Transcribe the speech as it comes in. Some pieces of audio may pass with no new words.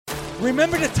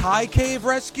Remember the Thai cave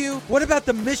rescue? What about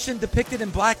the mission depicted in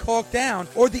Black Hawk Down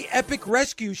or the epic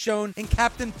rescue shown in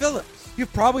Captain Phillips?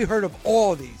 You've probably heard of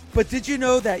all of these, but did you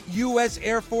know that U.S.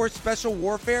 Air Force Special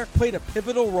Warfare played a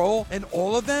pivotal role in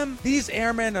all of them? These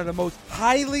airmen are the most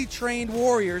highly trained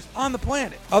warriors on the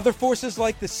planet. Other forces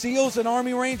like the SEALs and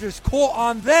Army Rangers call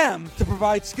on them to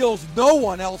provide skills no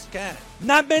one else can.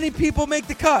 Not many people make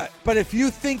the cut, but if you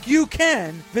think you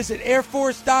can, visit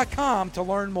airforce.com to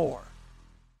learn more.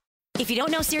 If you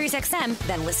don't know SiriusXM,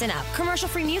 then listen up.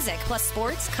 Commercial-free music, plus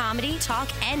sports, comedy, talk,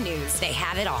 and news. They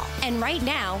have it all. And right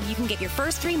now, you can get your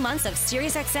first 3 months of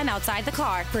SiriusXM outside the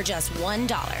car for just $1.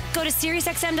 Go to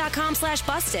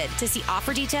SiriusXM.com/busted to see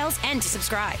offer details and to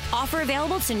subscribe. Offer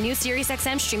available to new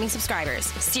SiriusXM streaming subscribers.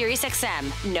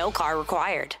 SiriusXM, no car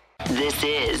required. This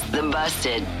is the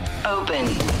Busted Open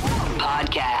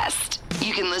Podcast.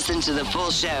 You can listen to the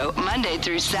full show Monday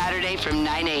through Saturday from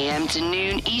 9 a.m. to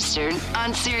noon Eastern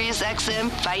on SiriusXM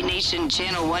Fight Nation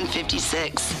Channel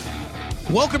 156.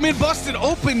 Welcome in, Busted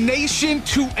Open Nation,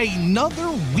 to another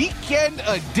weekend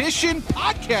edition,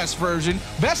 podcast version,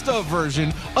 best of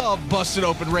version of Busted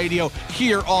Open Radio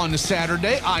here on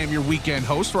Saturday. I am your weekend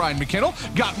host, Ryan McKinnell.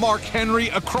 Got Mark Henry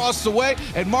across the way.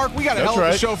 And Mark, we got a hell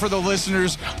of a show for the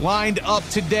listeners lined up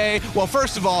today. Well,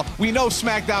 first of all, we know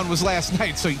SmackDown was last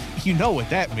night, so you know what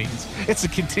that means. It's a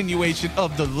continuation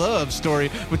of the love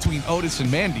story between Otis and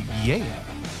Mandy. Yeah.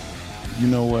 You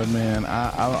know what, man?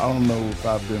 I don't know if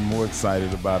I've been more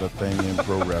excited about a thing in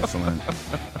pro wrestling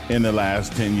in the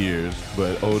last 10 years,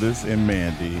 but Otis and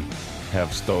Mandy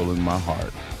have stolen my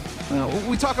heart.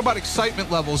 We talk about excitement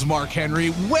levels, Mark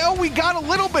Henry. Well, we got a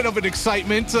little bit of an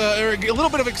excitement, or a little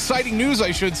bit of exciting news,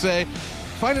 I should say.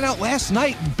 Finding out last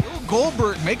night, Bill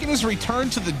Goldberg making his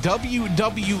return to the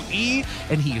WWE,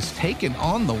 and he is taking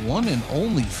on the one and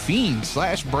only Fiend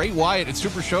 / Bray Wyatt at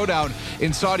Super Showdown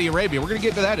in Saudi Arabia. We're going to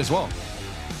get to that as well.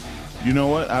 You know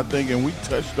what? I think, and we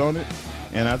touched on it,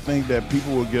 and I think that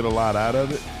people will get a lot out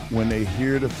of it when they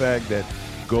hear the fact that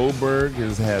Goldberg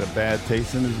has had a bad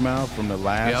taste in his mouth from the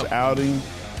last outing,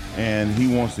 and he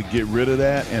wants to get rid of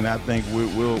that, and I think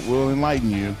we'll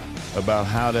enlighten you about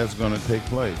how that's going to take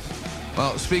place.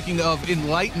 Well, speaking of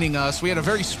enlightening us, we had a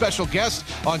very special guest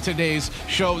on today's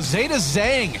show, Zeta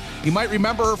Zhang. You might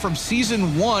remember her from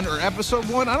season 1 or episode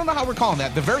 1. I don't know how we're calling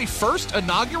that. The very first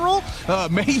inaugural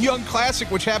Mae Young Classic,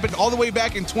 which happened all the way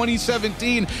back in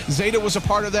 2017. Zeta was a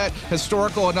part of that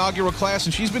historical inaugural class,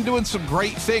 and she's been doing some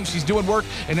great things. She's doing work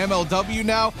in MLW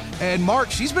now. And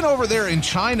Mark, she's been over there in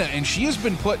China, and she has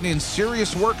been putting in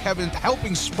serious work,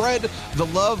 helping spread the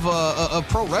love of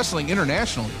pro wrestling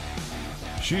internationally.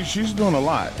 She's doing a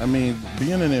lot. I mean,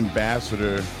 being an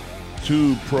ambassador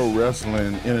to pro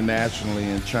wrestling internationally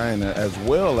in China, as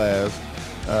well as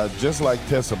just like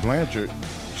Tessa Blanchard,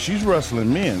 she's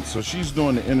wrestling men. So she's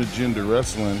doing the intergender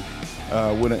wrestling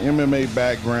with an MMA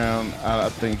background. I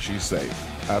think she's safe.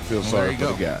 I feel sorry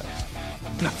for the guys.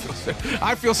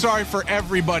 I feel sorry for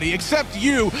everybody except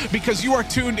you, because you are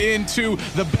tuned into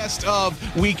the best of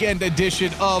weekend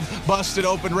edition of Busted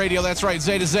Open Radio. That's right,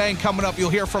 Zeta Zhang coming up.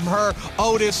 You'll hear from her,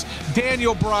 Otis,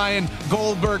 Daniel Bryan,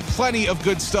 Goldberg, plenty of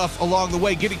good stuff along the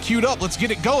way. Get it queued up. Let's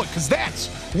get it going, because that's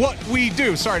what we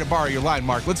do. Sorry to borrow your line,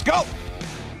 Mark. Let's go.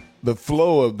 The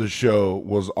flow of the show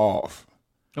was off.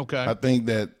 Okay. I think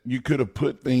that you could have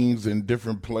put things in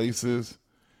different places.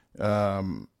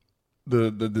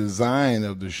 The design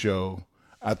of the show,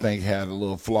 I think, had a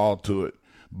little flaw to it,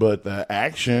 but the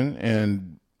action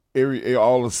and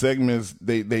all the segments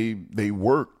they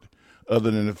worked.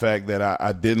 Other than the fact that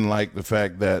I didn't like the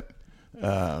fact that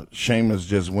Sheamus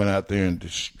just went out there and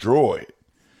destroyed.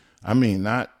 I mean,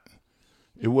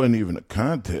 it wasn't even a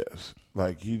contest.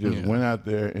 Like, he just went out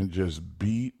there and just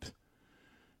beat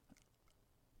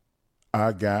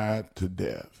our guy to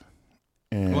death.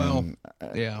 And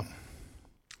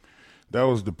that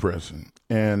was depressing.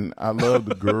 And I love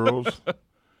the girls.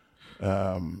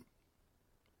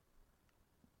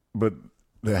 But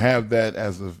to have that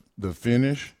as the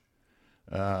finish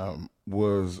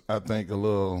was, I think, a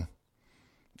little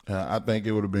I think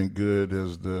it would have been good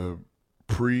as the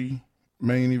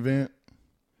pre-main event.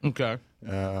 Okay.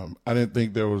 I didn't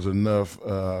think there was enough.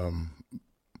 I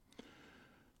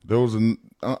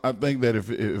think that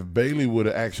if Bayley would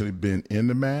have actually been in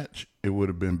the match, it would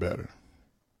have been better.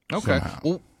 Okay.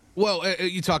 Somehow. Well,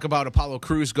 you talk about Apollo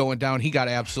Crews going down. He got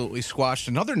absolutely squashed.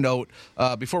 Another note,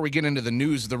 before we get into the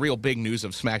news, the real big news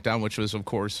of SmackDown, which was, of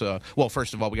course,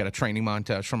 first of all, we got a training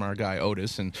montage from our guy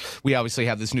Otis, and we obviously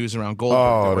have this news around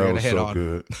Goldberg that we're going to hit on.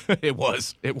 Good. It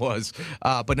was.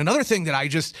 But another thing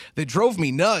that drove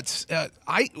me nuts,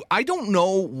 I don't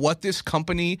know what this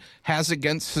company has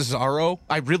against Cesaro.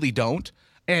 I really don't.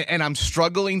 And I'm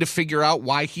struggling to figure out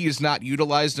why he is not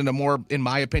utilized in a more, in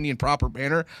my opinion, proper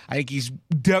manner. I think he's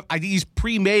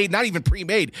pre-made, not even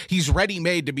pre-made. He's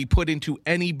ready-made to be put into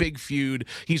any big feud.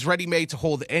 He's ready-made to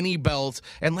hold any belt.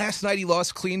 And last night he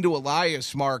lost clean to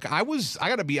Elias, Mark. I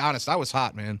got to be honest, I was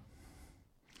hot, man.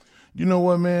 You know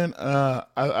what, man?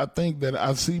 I think that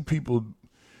I see people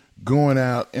going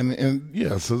out, and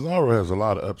yeah, Cesaro has a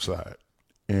lot of upside.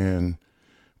 And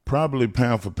probably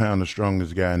pound for pound the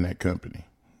strongest guy in that company.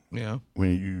 Yeah.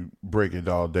 When you break it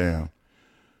all down.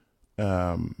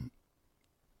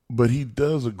 But he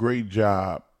does a great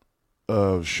job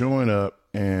of showing up,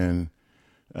 and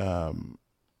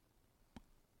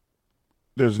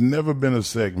there's never been a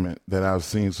segment that I've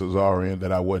seen Cesaro in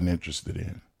that I wasn't interested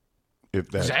in. If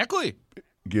that exactly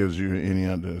gives you any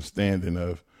understanding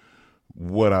of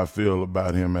what I feel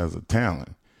about him as a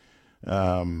talent.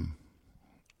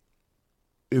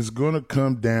 It's going to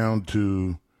come down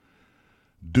to,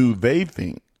 do they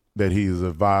think that he's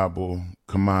a viable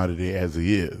commodity as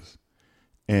he is?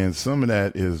 And some of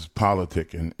that is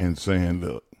politicking and saying,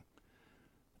 look,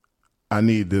 I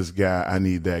need this guy, I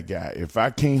need that guy. If I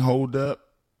can't hold up,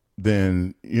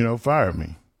 then, fire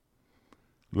me.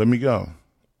 Let me go.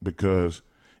 Because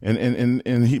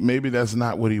and he, maybe that's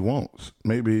not what he wants.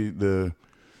 Maybe the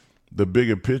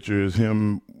bigger picture is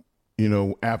him,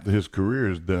 after his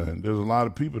career is done. There's a lot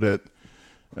of people that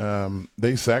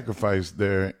they sacrifice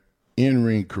their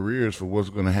in-ring careers for what's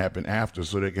going to happen after,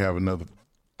 so they can have another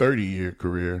 30-year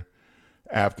career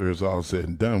after it's all said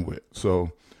and done with.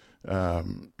 So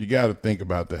you got to think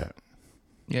about that.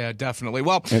 Yeah, definitely.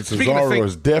 Well, and Cesaro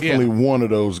is definitely one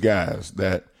of those guys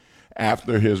that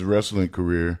after his wrestling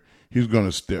career, he's going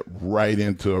to step right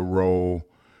into a role,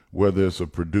 whether it's a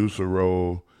producer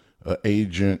role, an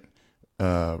agent,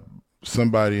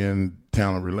 somebody in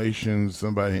talent relations,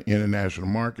 somebody in international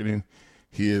marketing.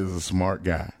 He is a smart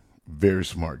guy, very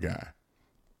smart guy.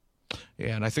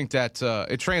 Yeah, and I think that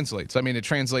it translates. I mean, it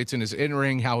translates in his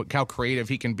in-ring, how creative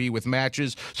he can be with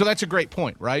matches. So that's a great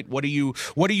point, right? What are you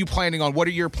planning on? What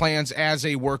are your plans as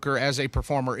a worker, as a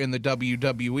performer in the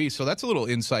WWE? So that's a little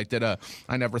insight that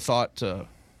I never thought to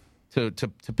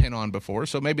pin on before.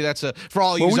 So maybe that's for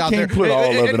all you out there. We can't put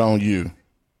all of it on you.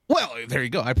 Well, there you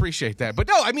go. I appreciate that. But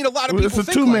no, I mean, a lot of people think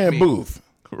it's a two-man booth.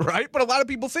 Right? But a lot of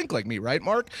people think like me, right,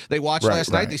 Mark? They watched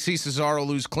last night. They see Cesaro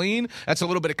lose clean. That's a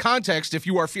little bit of context. If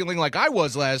you are feeling like I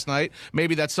was last night,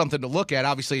 maybe that's something to look at.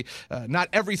 Obviously, not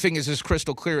everything is as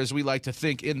crystal clear as we like to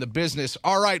think in the business.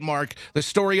 All right, Mark, the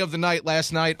story of the night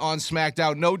last night on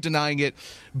SmackDown, no denying it.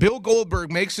 Bill Goldberg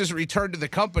makes his return to the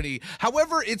company.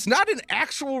 However, it's not an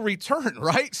actual return,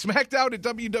 right? SmackDown at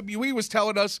WWE was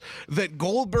telling us that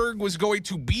Goldberg was going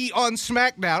to be on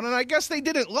SmackDown, and I guess they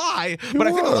didn't lie, but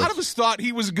I think a lot of us thought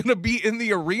he was going to be in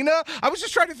the arena. I was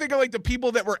just trying to think of like the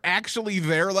people that were actually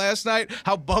there last night,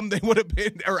 how bummed they would have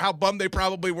been, or how bummed they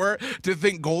probably were to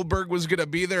think Goldberg was going to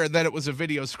be there, and then it was a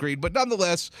video screen. But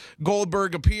nonetheless,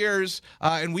 Goldberg appears,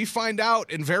 and we find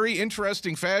out in very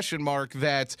interesting fashion, Mark,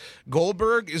 that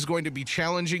Goldberg is going to be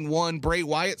challenging one Bray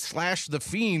Wyatt / The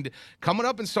Fiend coming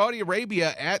up in Saudi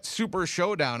Arabia at Super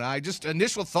Showdown.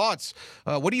 Initial thoughts.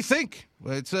 What do you think?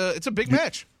 It's a big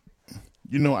match.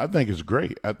 I think it's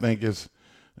great. I think it's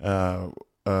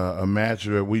a match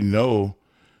where we know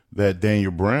that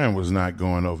Daniel Bryan was not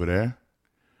going over there,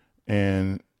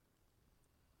 and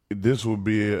this will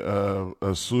be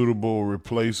a suitable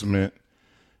replacement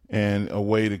and a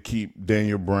way to keep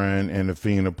Daniel Bryan and The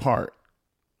Fiend apart.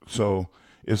 So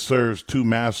it serves two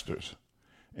masters,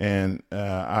 and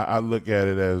I look at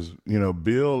it as,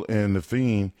 Bill and The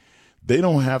Fiend, they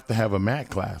don't have to have a mat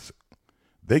classic.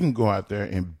 They can go out there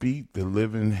and beat the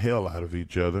living hell out of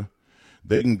each other.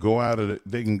 They can go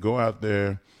out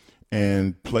there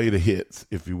and play the hits,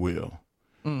 if you will.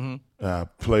 Mm-hmm.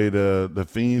 Play the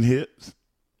Fiend hits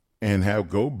and have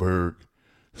Goldberg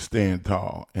stand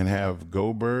tall and have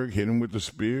Goldberg hit him with the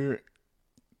spear,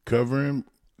 cover him,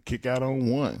 kick out on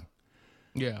one.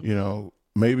 Yeah.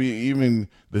 Maybe even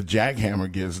the jackhammer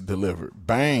gets delivered.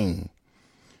 Bang.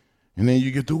 And then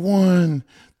you get the 1,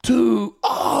 2,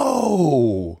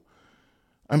 oh.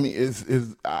 I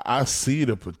mean, I see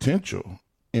the potential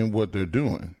in what they're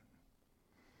doing.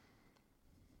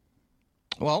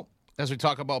 Well, as we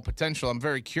talk about potential, I'm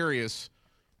very curious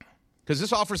Because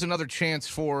this offers another chance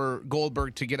for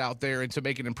Goldberg to get out there and to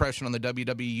make an impression on the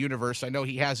WWE universe. I know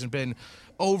he hasn't been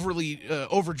overly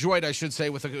overjoyed, I should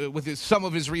say, with some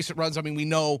of his recent runs. I mean, we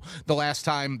know the last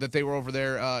time that they were over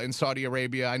there in Saudi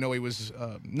Arabia, I know he was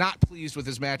not pleased with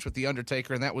his match with The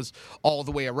Undertaker, and that was all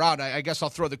the way around. I guess I'll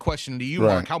throw the question to you,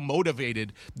 Mark. How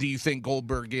motivated do you think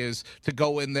Goldberg is to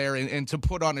go in there and to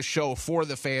put on a show for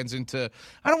the fans and to,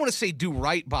 I don't want to say do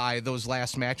right by those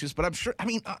last matches, but I'm sure, I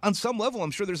mean, on some level, I'm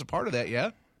sure there's a part of that,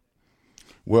 yeah?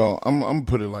 Well, I'm going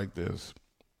to put it like this.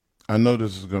 I know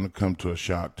this is going to come to a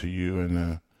shock to you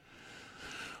and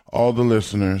all the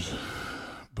listeners,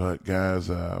 but guys,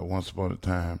 once upon a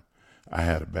time, I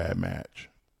had a bad match,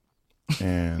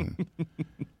 and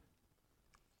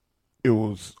it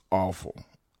was awful,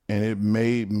 and it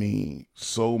made me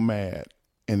so mad,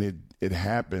 and it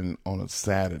happened on a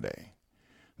Saturday.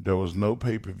 There was no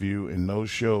pay-per-view and no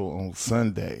show on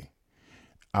Sunday.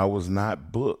 I was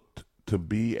not booked to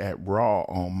be at Raw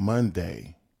on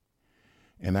Monday,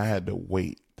 and I had to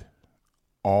wait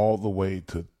all the way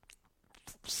to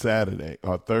Saturday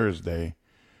or Thursday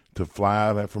to fly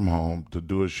out from home to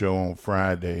do a show on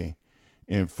Friday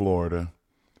in Florida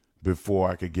before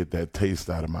I could get that taste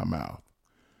out of my mouth.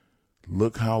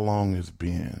 Look how long it's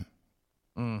been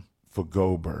for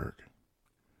Goldberg.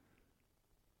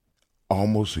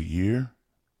 Almost a year.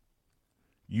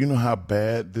 You know how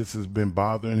bad this has been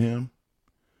bothering him?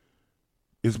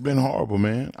 It's been horrible,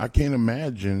 man. I can't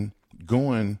imagine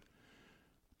going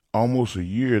almost a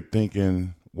year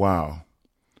thinking, wow,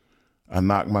 I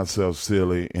knocked myself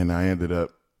silly and I ended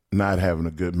up not having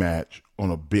a good match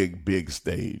on a big, big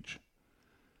stage.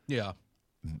 Yeah.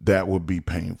 That would be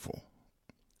painful.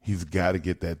 He's got to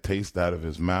get that taste out of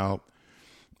his mouth.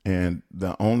 And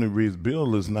the only reason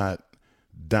Bill is not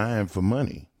dying for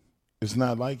money. It's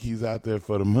not like he's out there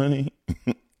for the money.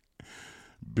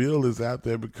 Bill is out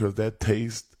there because that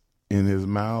taste in his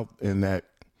mouth and that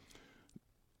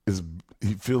is,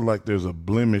 he feels like there's a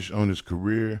blemish on his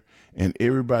career and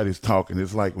everybody's talking.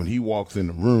 It's like when he walks in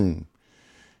the room,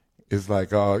 it's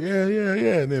like, oh, yeah.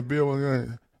 And then Bill was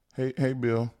going, hey,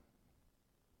 Bill.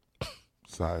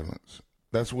 Silence.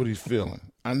 That's what he's feeling.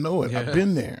 I know it. Yeah. I've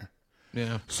been there.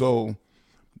 Yeah. So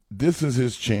this is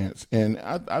his chance. And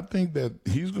I think that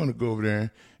he's going to go over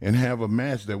there and have a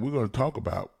match that we're going to talk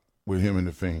about with him and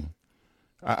The Fiend.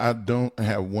 I don't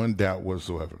have one doubt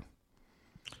whatsoever.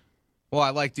 Well,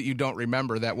 I like that you don't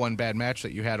remember that one bad match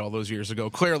that you had all those years ago.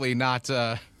 Clearly not,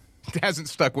 hasn't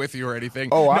stuck with you or anything.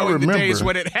 Oh, I remember. The days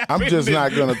when it happened. I'm just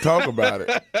not going to talk about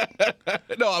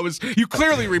it. No, you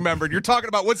clearly remembered. You're talking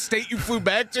about what state you flew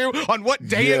back to, on what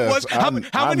day it was. How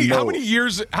many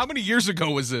years ago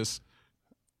was this?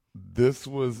 This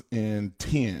was in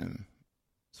 10.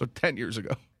 So 10 years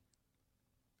ago.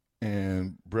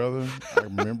 And, brother, I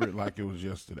remember it like it was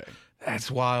yesterday.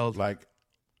 That's wild. Like,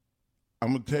 I'm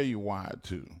going to tell you why,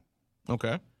 too.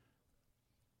 Okay.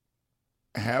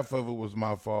 Half of it was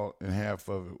my fault, and half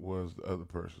of it was the other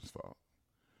person's fault.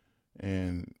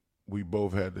 And we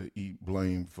both had to eat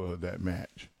blame for that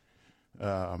match.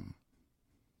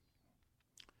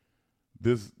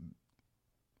 This,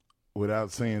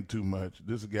 without saying too much,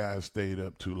 this guy stayed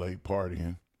up too late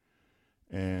partying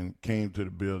and came to the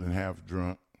building half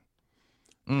drunk.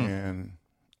 And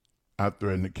I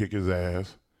threatened to kick his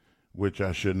ass, which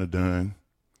I shouldn't have done.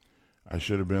 I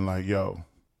should have been like, yo,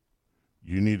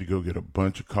 you need to go get a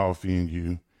bunch of coffee in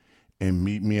you and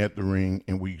meet me at the ring,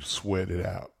 and we sweat it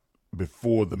out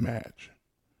before the match.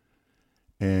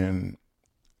 And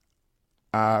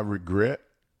I regret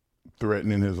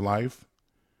threatening his life,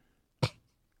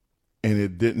 and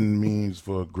it didn't mean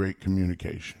for great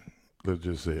communication. Let's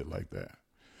just say it like that.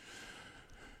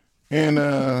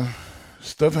 And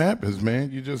stuff happens,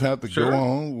 man. You just have to go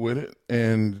on with it.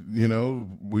 And, you know,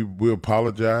 we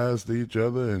apologize to each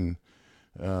other. And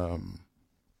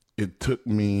it took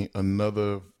me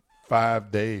another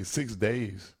 6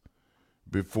 days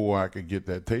before I could get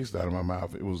that taste out of my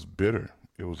mouth. It was bitter.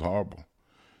 It was horrible.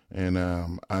 And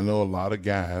I know a lot of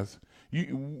guys.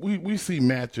 We see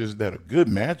matches that are good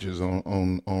matches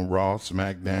on Raw,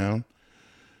 SmackDown,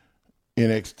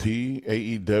 NXT,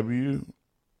 AEW,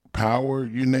 Power,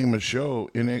 you name a show,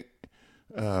 in it,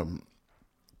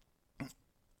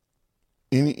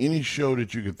 any show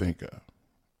that you could think of,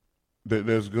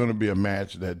 there's going to be a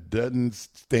match that doesn't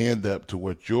stand up to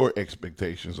what your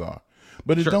expectations are.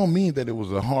 But it don't mean that it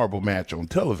was a horrible match on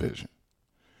television.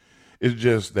 It's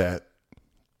just that,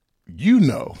 you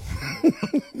know,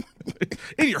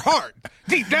 in your heart,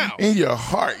 deep down, in your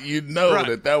heart, you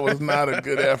know that was not a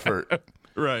good effort,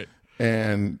 right?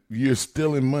 And you're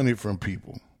stealing money from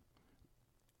people.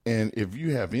 And if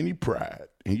you have any pride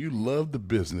and you love the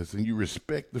business and you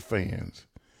respect the fans,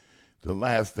 the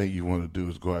last thing you want to do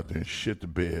is go out there and shit the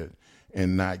bed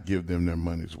and not give them their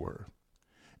money's worth.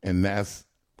 And that's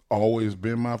always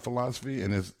been my philosophy,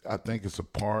 and I think it's a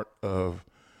part of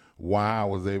why I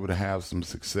was able to have some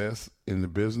success in the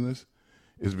business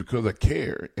is because I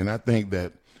care. And I think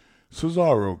that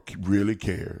Cesaro really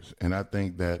cares. And I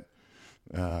think that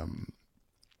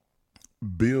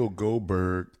Bill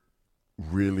Goldberg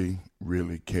really,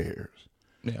 really cares.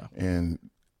 Yeah. And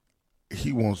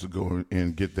he wants to go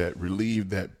and get that, relieve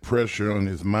that pressure on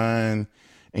his mind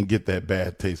and get that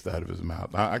bad taste out of his mouth.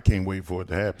 I can't wait for it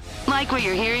to happen. Like what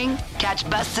you're hearing? Catch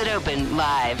Busted Open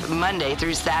live Monday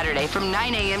through Saturday from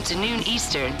 9 a.m. to noon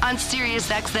Eastern on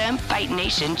SiriusXM Fight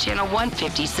Nation Channel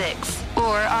 156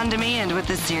 or on demand with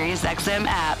the SiriusXM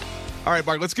app. All right,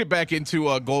 Mark, let's get back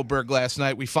into Goldberg last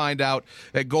night. We find out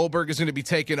that Goldberg is going to be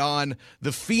taking on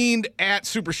The Fiend at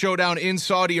Super Showdown in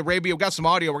Saudi Arabia. We've got some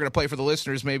audio we're going to play for the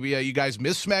listeners. Maybe you guys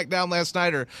missed SmackDown last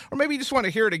night, or maybe you just want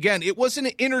to hear it again. It was an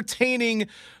entertaining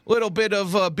little bit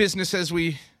of business, as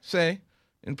we say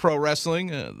in pro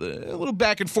wrestling. A little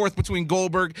back and forth between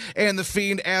Goldberg and The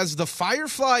Fiend as the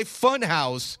Firefly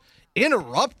Funhouse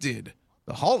interrupted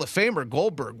the Hall of Famer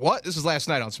Goldberg. What? This is last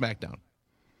night on SmackDown.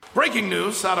 Breaking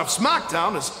news out of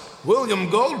SmackDown is William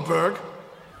Goldberg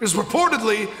is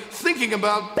reportedly thinking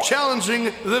about challenging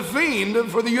The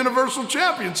Fiend for the Universal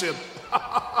Championship.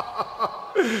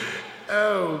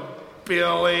 Oh,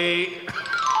 Billy.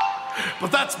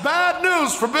 But that's bad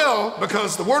news for Bill,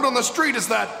 because the word on the street is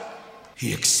that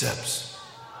he accepts.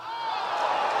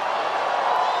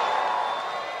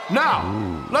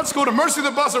 Now, let's go to Mercy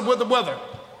the Buzzard with the weather.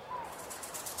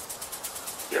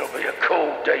 It'll be a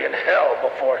cold day in hell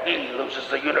before he loses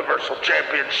the Universal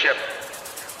Championship.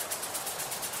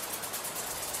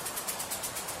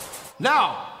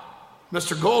 Now,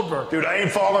 Mr. Goldberg. Dude, I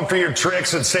ain't falling for your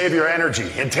tricks and save your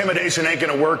energy. Intimidation ain't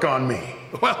gonna work on me.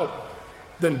 Well,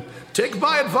 then take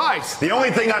my advice. The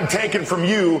only thing I'm taking from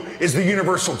you is the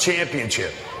Universal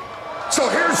Championship. So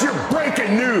here's your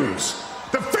breaking news.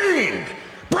 The Fiend,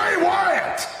 Bray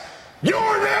Wyatt,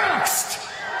 you're next!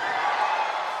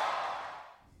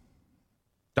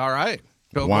 All right.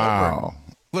 Bill Wow.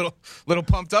 Goldberg. Little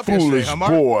pumped up Foolish yesterday, huh,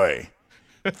 Mark? boy.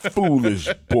 Foolish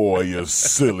boy, your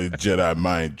silly Jedi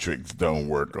mind tricks don't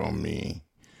work on me.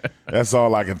 That's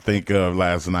all I can think of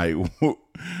last night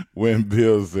when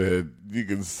Bill said, you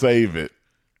can save it.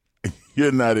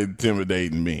 You're not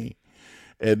intimidating me.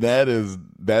 And that is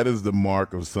the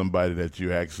mark of somebody that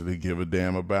you actually give a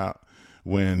damn about,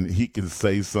 when he can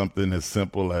say something as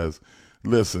simple as,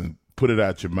 listen, put it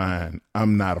out your mind.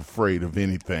 I'm not afraid of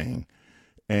anything.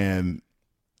 And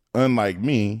unlike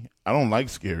me, I don't like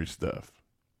scary stuff.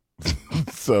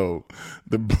 So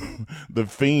the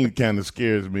Fiend kind of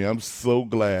scares me. I'm so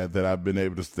glad that I've been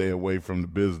able to stay away from the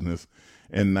business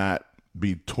and not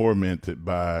be tormented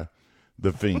by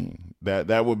the Fiend.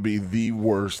 That would be the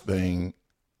worst thing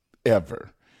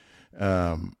ever.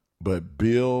 But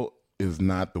Bill is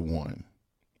not the one.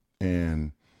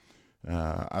 And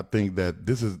I think that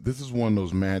this is one of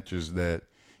those matches that,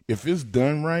 if it's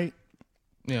done right,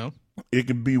 it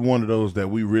could be one of those that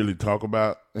we really talk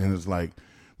about, and it's like,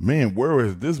 man, where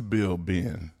has this Bill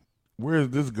been? Where has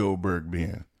this Goldberg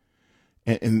been?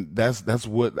 And that's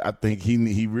what I think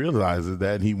he realizes,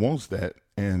 that he wants that,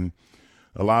 and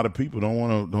a lot of people don't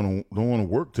want to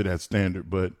work to that standard,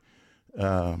 but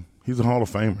he's a Hall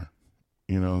of Famer.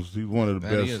 He's one of the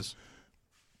best. He is.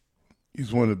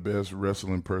 He's one of the best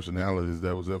wrestling personalities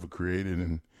that was ever created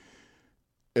and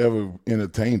ever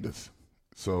entertained us.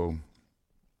 So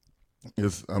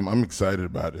I'm excited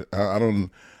about it. I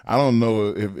don't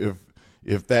know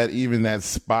if that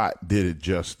spot did it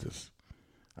justice.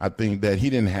 I think that he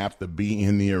didn't have to be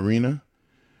in the arena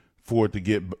for it to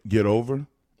get over.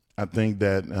 I think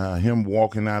that him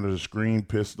walking out of the screen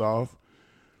pissed off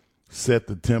set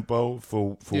the tempo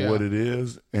for what it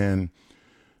is. And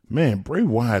man, Bray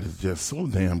Wyatt is just so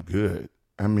damn good.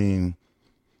 I mean,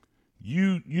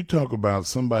 you talk about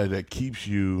somebody that keeps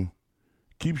your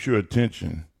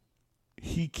attention.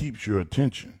 He keeps your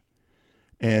attention.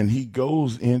 And he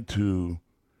goes into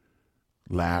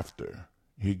laughter.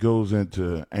 He goes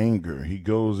into anger. He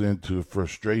goes into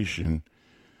frustration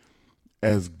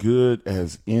as good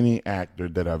as any actor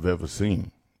that I've ever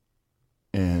seen.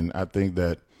 And I think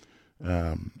that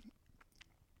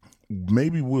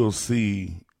maybe we'll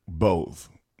see both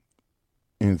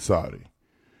in Saudi.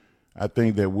 I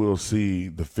think that we'll see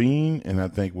The Fiend, and I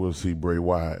think we'll see Bray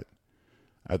Wyatt.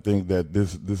 I think that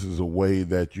this is a way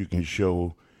that you can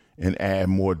show and add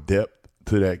more depth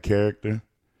to that character.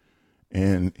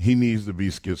 and he needs to be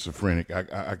schizophrenic.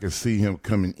 I can see him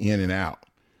coming in and out,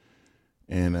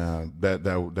 and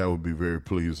that would be very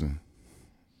pleasing.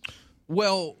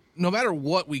 Well, no matter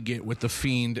what we get with The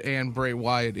Fiend and Bray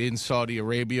Wyatt in Saudi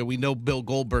Arabia, we know Bill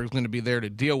Goldberg's going to be there to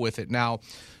deal with it. Now,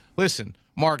 listen,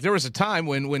 Mark, there was a time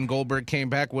when Goldberg came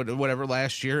back, whatever,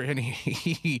 last year, and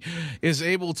he is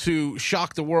able to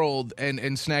shock the world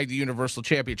and snag the Universal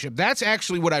Championship. That's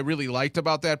actually what I really liked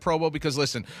about that promo because,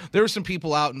 listen, there were some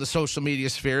people out in the social media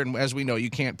sphere, and as we know, you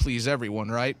can't please everyone,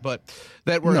 right? But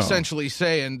that were essentially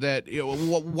saying that,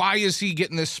 why is he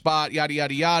getting this spot, yada,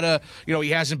 yada, yada. He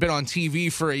hasn't been on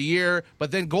TV for a year.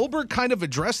 But then Goldberg kind of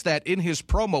addressed that in his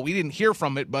promo. We didn't hear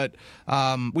from it, but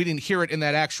we didn't hear it in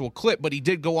that actual clip. But he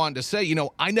did go on to say,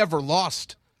 I never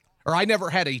lost, or I never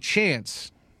had a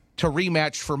chance to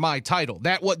rematch for my title.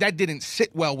 That didn't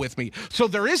sit well with me. So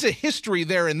there is a history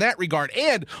there in that regard.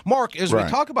 And Mark, as we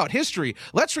talk about history,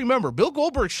 let's remember Bill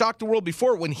Goldberg shocked the world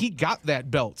before when he got that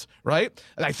belt, right?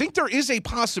 And I think there is a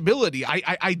possibility.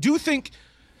 I do think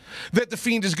that The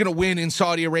Fiend is going to win in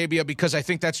Saudi Arabia because I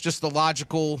think that's just the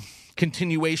logical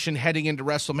continuation heading into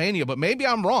WrestleMania, but maybe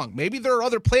I'm wrong. Maybe there are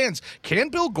other plans. Can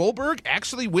Bill Goldberg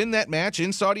actually win that match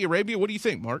in Saudi Arabia? What do you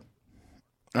think, Mark?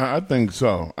 I think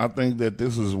so. I think that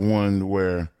this is one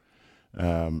where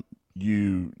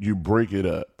you break it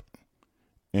up,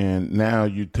 and now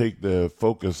you take the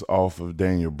focus off of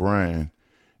Daniel Bryan,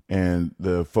 and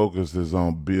the focus is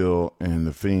on Bill and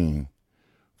The Fiend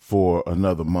for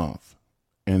another month,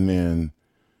 and then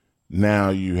now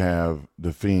you have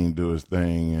The Fiend do his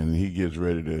thing, and he gets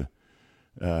ready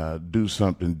to do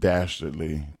something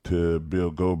dastardly to Bill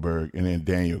Goldberg, and then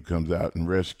Daniel comes out and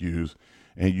rescues,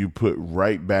 and you put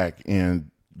right back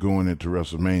in going into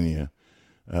WrestleMania,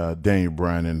 Daniel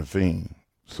Bryan and The Fiend.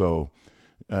 So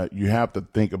you have to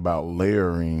think about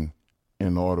layering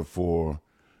in order for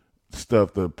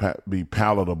stuff to be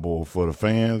palatable for the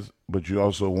fans, but you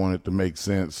also want it to make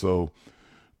sense so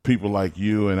people like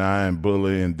you and I and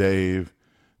Bully and Dave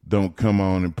don't come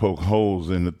on and poke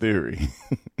holes in the theory.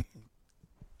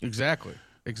 Exactly.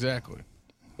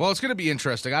 Well, it's going to be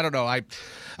interesting. I don't know. I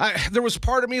there was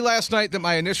part of me last night that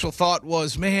my initial thought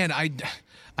was, man,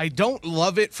 I don't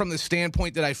love it from the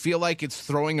standpoint that I feel like it's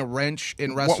throwing a wrench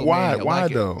in WrestleMania. Why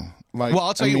though? Well,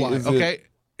 I'll tell you why. Okay,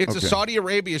 it's a Saudi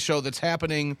Arabia show that's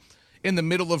happening in the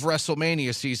middle of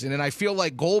WrestleMania season, and I feel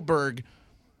like Goldberg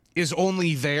is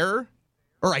only there.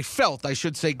 Or I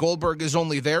should say, Goldberg is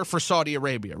only there for Saudi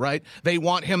Arabia, right? They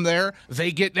want him there.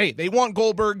 They want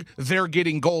Goldberg. They're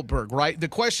getting Goldberg, right? The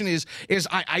question is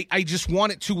I just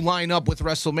want it to line up with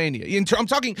WrestleMania. I'm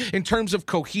talking in terms of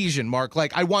cohesion, Mark.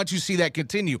 Like, I want to see that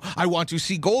continue. I want to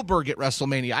see Goldberg at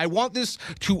WrestleMania. I want this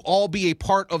to all be a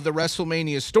part of the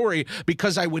WrestleMania story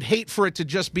because I would hate for it to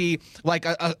just be like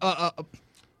a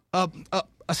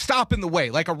stop in the way,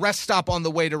 like a rest stop on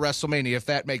the way to WrestleMania, if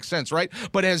that makes sense, right?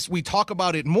 But as we talk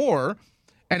about it more,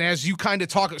 and as you kind of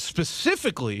talk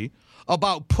specifically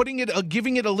about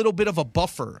giving it a little bit of a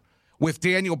buffer with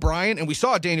Daniel Bryan, and we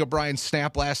saw Daniel Bryan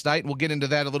snap last night, and we'll get into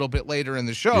that a little bit later in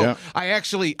the show. Yeah.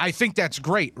 I think that's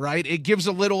great, right? It gives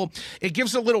a little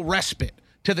respite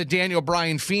to the Daniel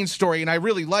Bryan Fiend story, and I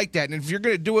really like that. And if you're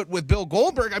going to do it with Bill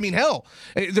Goldberg, I mean, hell,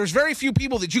 there's very few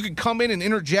people that you can come in and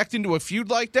interject into a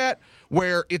feud like that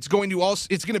where it's going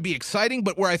to be exciting,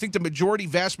 but where I think the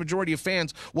vast majority of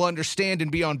fans will understand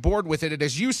and be on board with it. And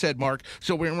as you said, Mark,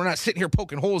 so we're not sitting here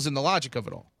poking holes in the logic of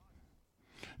it all.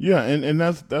 Yeah, and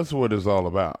that's what it's all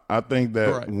about. I think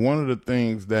that one of the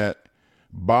things that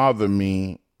bother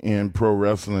me in pro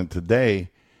wrestling today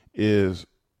is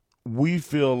we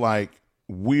feel like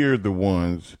we're the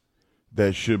ones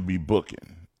that should be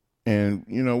booking. And,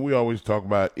 we always talk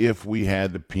about if we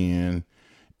had the pen,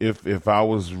 if I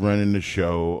was running the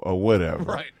show or whatever.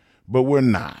 Right. But we're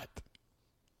not.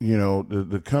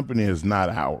 The company is not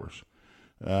ours.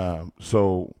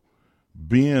 So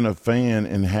being a fan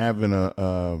and having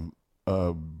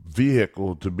a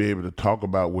vehicle to be able to talk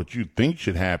about what you think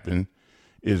should happen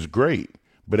is great.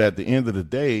 But at the end of the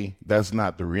day, that's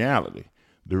not the reality.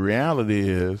 The reality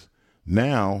is,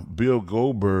 now Bill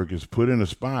Goldberg is put in a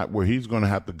spot where he's going to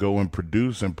have to go and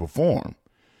produce and perform.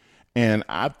 And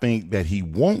I think that he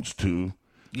wants to.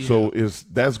 Yeah. So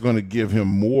that's going to give him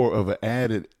more of an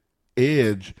added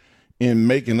edge in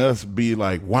making us be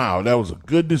like, wow, that was a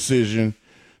good decision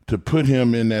to put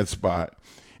him in that spot.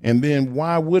 And then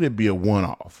why would it be a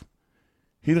one-off?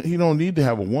 He don't need to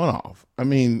have a one-off. I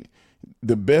mean,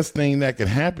 the best thing that could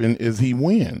happen is he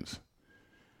wins.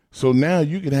 So now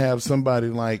you could have somebody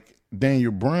like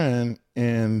Daniel Bryan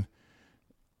and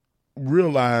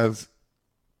realize,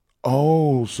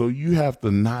 oh, so you have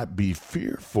to not be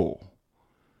fearful.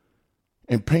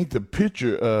 and paint the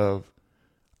picture of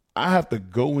I have to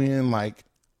go in like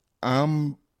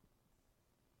I'm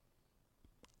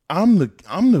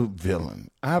the villain.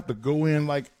 I have to go in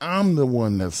like I'm the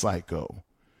one that's psycho.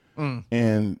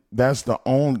 And that's the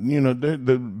only,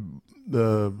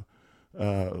 the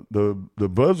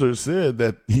buzzer said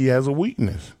that he has a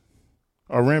weakness.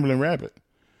 Or Rambling Rabbit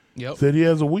said he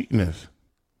has a weakness.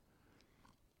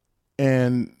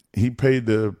 And he paid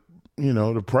the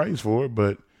price for it,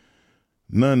 but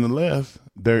nonetheless,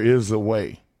 there is a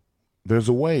way. There's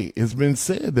a way. It's been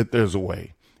said that there's a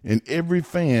way. And every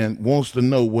fan wants to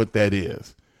know what that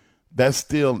is. That's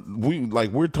still,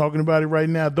 we're talking about it right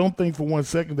now. Don't think for 1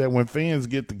 second that when fans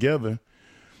get together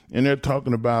and they're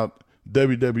talking about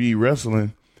WWE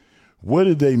wrestling, what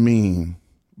do they mean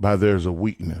by there's a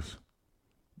weakness,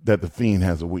 that the Fiend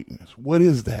has a weakness? What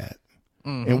is that?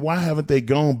 And why haven't they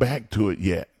gone back to it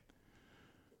yet?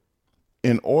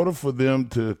 In order for them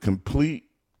to complete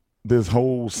this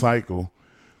whole cycle,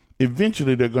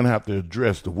 eventually they're going to have to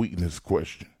address the weakness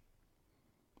question.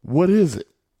 What is it?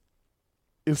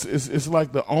 It's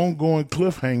like the ongoing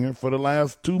cliffhanger for the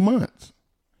last 2 months.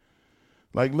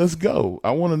 Like, let's go.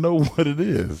 I want to know what it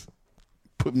is.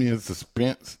 Put me in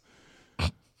suspense.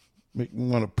 Make me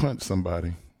want to punch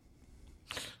somebody.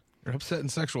 You're upsetting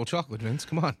sexual chocolate, Vince.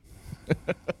 Come on.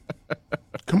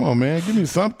 Come on, man. Give me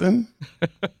something.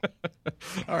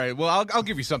 All right. Well, I'll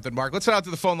give you something, Mark. Let's head out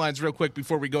to the phone lines real quick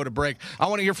before we go to break. I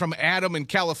want to hear from Adam in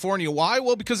California. Why?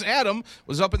 Well, because Adam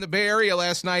was up in the Bay Area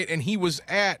last night, and he was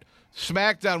at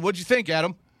SmackDown. What'd you think,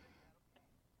 Adam?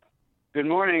 Good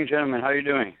morning, gentlemen. How are you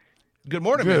doing? Good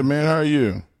morning, Good, man. How are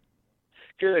you?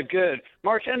 Good.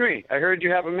 Mark Henry, I heard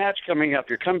you have a match coming up.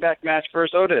 Your comeback match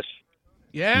versus Otis.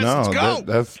 Yes, no, let's go.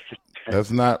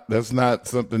 That's not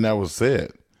something that was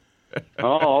said.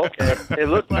 Oh, okay. It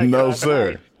looked like no,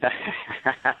 sir.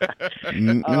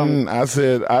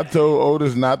 I told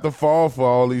Otis not to fall for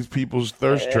all these people's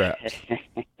thirst traps.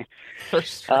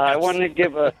 I wanted to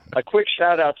give a quick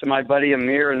shout-out to my buddy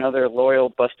Amir, another loyal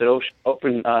Busted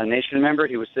Open Nation member.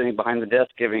 He was sitting behind the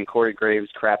desk giving Corey Graves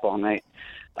crap all night.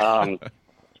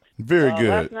 Very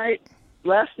good.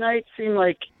 Last night seemed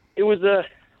like it was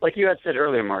like you had said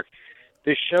earlier, Mark,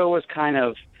 the show was kind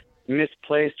of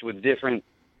misplaced with different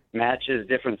matches,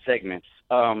 different segments.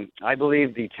 I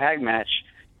believe the tag match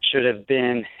should have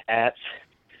been at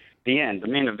the end, the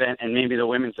main event, and maybe the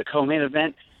women's the co-main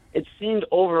event. It seemed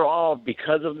overall,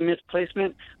 because of the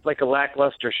misplacement, like a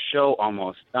lackluster show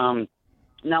almost. Now,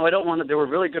 I don't want to – there were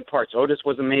really good parts. Otis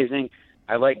was amazing.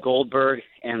 I like Goldberg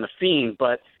and The Fiend,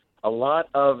 but a lot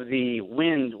of the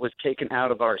wind was taken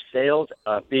out of our sails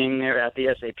being there at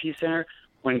the SAP Center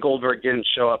when Goldberg didn't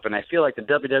show up. And I feel like the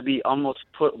WWE almost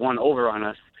put one over on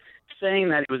us, saying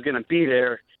that he was going to be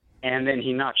there, and then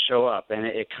he not show up. And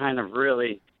it kind of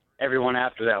really – everyone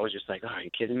after that was just like, oh, are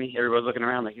you kidding me? Everybody's looking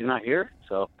around like he's not here.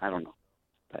 So I don't know.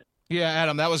 But. Yeah,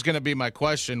 Adam, that was going to be my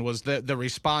question, was the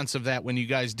response of that when you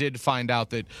guys did find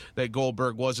out that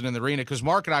Goldberg wasn't in the arena. Because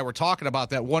Mark and I were talking about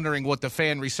that, wondering what the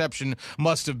fan reception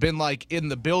must have been like in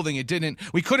the building.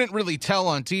 We couldn't really tell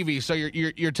on TV. So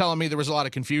you're telling me there was a lot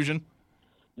of confusion?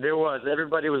 There was.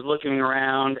 Everybody was looking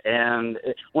around, and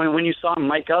when you saw him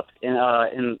mic up,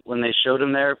 and when they showed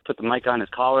him there, put the mic on his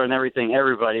collar and everything,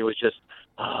 everybody was just,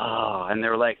 oh, and they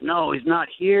were like, no, he's not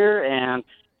here. And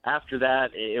after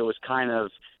that, it was kind of,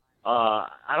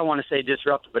 I don't want to say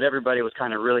disruptive, but everybody was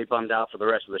kind of really bummed out for the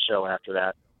rest of the show after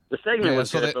that. The segment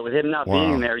was good, but with him not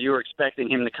being there, you were expecting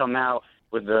him to come out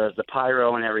with the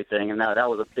pyro and everything, and that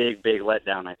was a big, big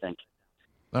letdown, I think.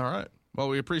 All right. Well,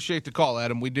 we appreciate the call,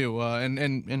 Adam. We do.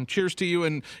 And cheers to you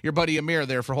and your buddy Amir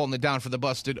there for holding it down for the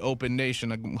Busted Open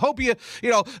Nation. I hope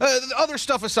other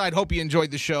stuff aside, hope you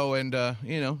enjoyed the show. And,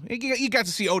 you got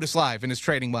to see Otis live in his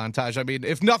training montage. I mean,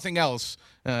 if nothing else,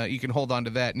 you can hold on to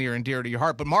that near and dear to your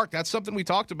heart. But, Mark, that's something we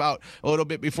talked about a little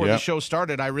bit before the show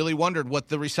started. I really wondered what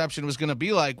the reception was going to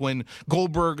be like when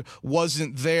Goldberg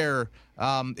wasn't there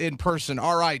in person.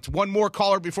 All right, one more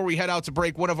caller before we head out to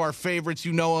break. One of our favorites.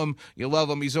 You know him. You love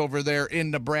him. He's over there in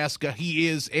Nebraska. He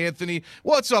is Anthony.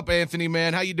 What's up, Anthony,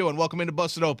 man? How you doing? Welcome into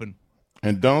Busted Open.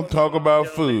 And don't talk about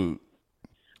food.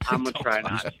 I'm going to try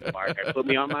not to, Mark. Put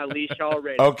me on my leash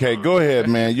already. Okay, go ahead,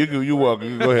 man. You're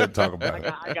welcome. Go ahead and talk about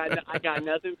it. I got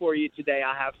nothing for you today.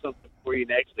 I have something for you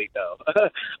next week, though.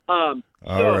 All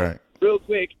right. Real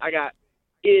quick,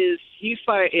 is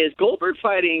Goldberg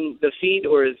fighting The Fiend,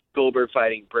 or is Goldberg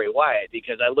fighting Bray Wyatt?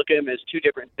 Because I look at them as two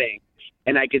different things.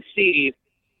 And I could see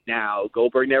now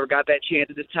Goldberg never got that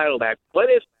chance at his title back. What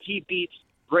if he beats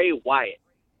Bray Wyatt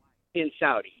in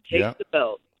Saudi, takes the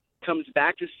belt, comes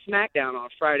back to SmackDown on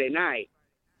Friday night,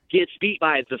 gets beat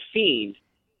by The Fiend,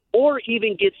 or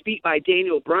even gets beat by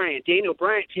Daniel Bryan. Daniel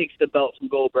Bryan takes the belt from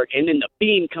Goldberg, and then the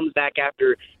Fiend comes back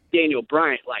after Daniel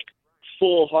Bryan, like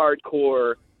full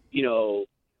hardcore,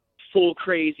 full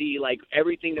crazy, like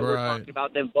everything that we're talking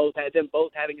about. Them both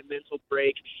having a mental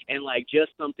break, and like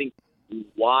just something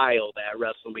wild at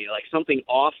WrestleMania, like something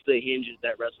off the hinges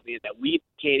at WrestleMania that we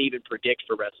can't even predict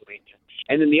for WrestleMania.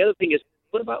 And then the other thing is,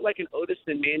 what about like an Otis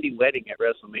and Mandy wedding at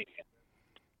WrestleMania?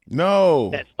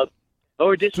 No.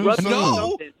 Or disrupted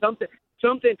No.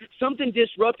 something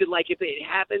disrupted, like if it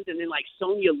happens and then like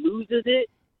Sonya loses it,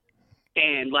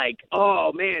 and like,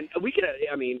 oh man, we're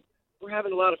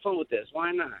having a lot of fun with this.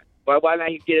 Why not? Why not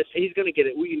get us? He's gonna get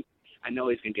it. I know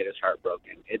he's gonna get his heart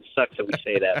broken. It sucks that we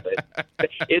say that, but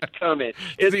it's coming.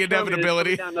 It's the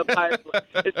inevitability. It's coming down the pipeline.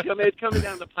 It's coming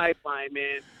down the pipeline,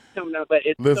 man. Coming down, but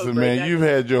it's Listen, so man, you've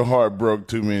had your heart broke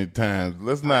too many times.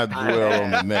 Let's not dwell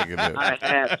on the negative. I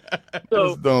have. So,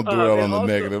 Let's don't dwell on the also,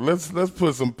 negative. Let's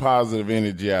put some positive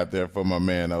energy out there for my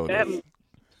man Otis.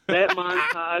 That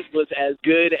montage was as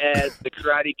good as the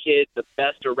Karate Kid, the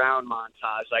best around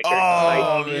montage. Like,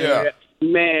 yeah.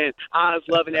 Man, I was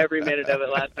loving every minute of it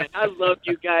last night. I loved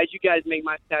you guys. You guys make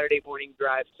my Saturday morning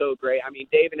drive so great. I mean,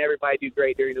 Dave and everybody do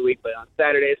great during the week, but on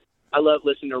Saturdays, I love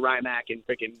listening to Rymack and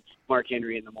freaking Mark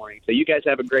Henry in the morning. So you guys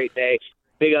have a great day.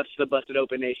 Big ups to the Busted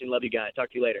Open Nation. Love you guys.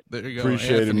 Talk to you later. There you go.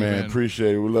 Appreciate Anthony, it, man.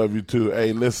 Appreciate it. We love you too.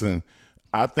 Hey, listen,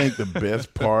 I think the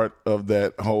best part of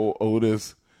that whole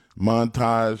Otis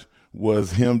montage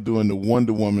was him doing the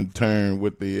Wonder Woman turn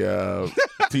with the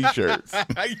T-shirts.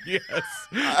 Yes,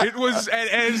 it was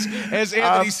as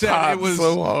Anthony said. It was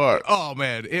so hard. Oh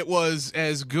man, it was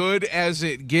as good as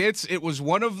it gets. It was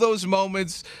one of those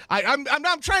moments. I'm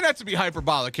trying not to be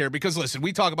hyperbolic here because listen,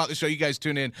 we talk about the show. You guys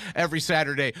tune in every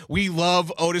Saturday. We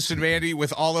love Otis and Mandy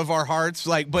with all of our hearts.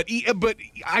 But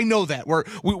I know that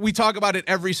we talk about it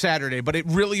every Saturday. But it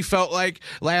really felt like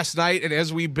last night, and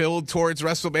as we build towards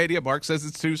WrestleMania, Mark says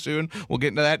it's too soon. We'll get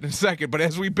into that in a second. But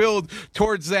as we build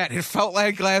towards that, it felt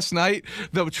like last night,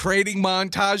 the trading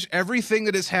montage, everything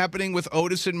that is happening with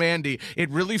Otis and Mandy, it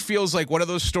really feels like one of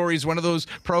those stories, one of those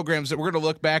programs that we're going to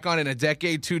look back on in a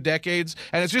decade, 2 decades,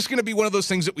 and it's just going to be one of those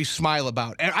things that we smile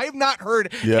about. And I have not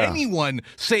heard anyone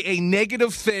say a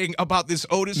negative thing about this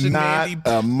Otis and Mandy. Not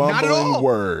a mumbling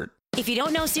word. If you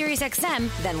don't know SiriusXM,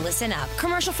 then listen up.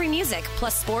 Commercial-free music,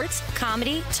 plus sports,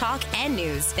 comedy, talk, and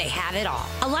news. They have it all.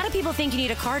 A lot of people think you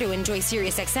need a car to enjoy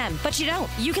SiriusXM, but you don't.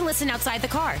 You can listen outside the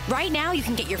car. Right now, you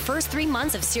can get your first 3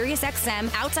 months of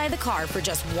SiriusXM outside the car for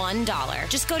just $1.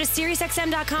 Just go to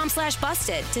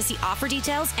SiriusXM.com/busted to see offer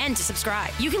details and to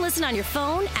subscribe. You can listen on your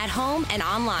phone, at home, and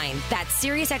online. That's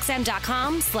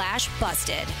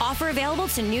SiriusXM.com/busted. Offer available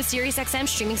to new SiriusXM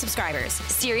streaming subscribers.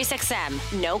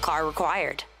 SiriusXM, no car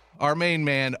required. Our main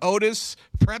man, Otis,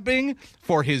 prepping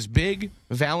for his big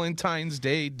Valentine's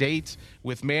Day date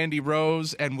with Mandy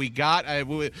Rose. And we got,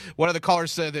 one of the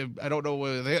callers said, I don't know,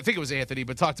 I think it was Anthony,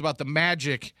 but talked about the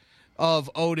magic of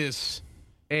Otis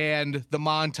and the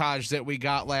montage that we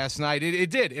got last night. It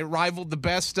did. It rivaled the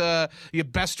best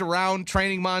around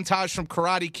training montage from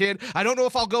Karate Kid. I don't know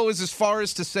if I'll go as far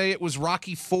as to say it was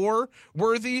Rocky IV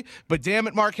worthy, but damn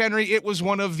it, Mark Henry, it was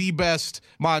one of the best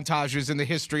montages in the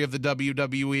history of the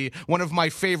WWE. One of my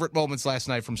favorite moments last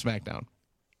night from SmackDown.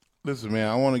 Listen, man,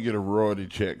 I want to get a royalty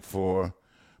check for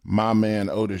My Man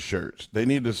Otis shirts. They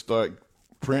need to start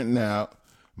printing out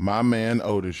My Man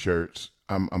Otis shirts.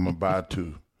 I'm going to buy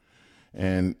 2.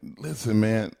 And listen,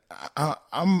 man, I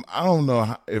don't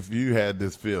know if you had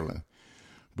this feeling,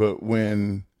 but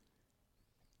when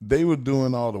they were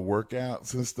doing all the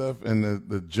workouts and stuff and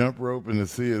the jump rope and to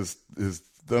see his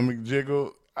stomach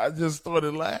jiggle, I just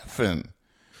started laughing.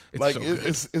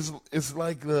 It's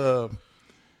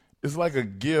like a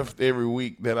gift every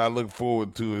week that I look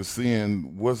forward to is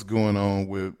seeing what's going on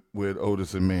with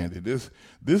Otis and Mandy. This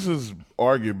is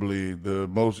arguably the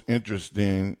most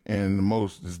interesting and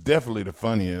it's definitely the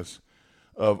funniest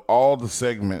of all the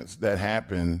segments that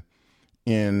happened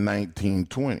in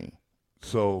 1920.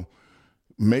 So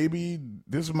maybe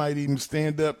this might even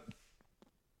stand up.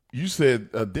 You said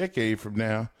a decade from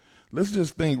now. Let's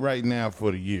just think right now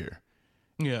for the year.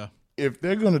 Yeah. If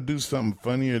they're going to do something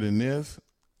funnier than this,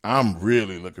 I'm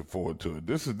really looking forward to it.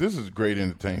 This is great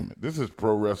entertainment. This is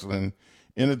pro wrestling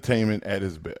entertainment at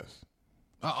its best.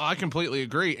 I completely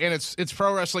agree, and it's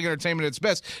pro wrestling entertainment at its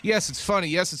best. Yes, it's funny.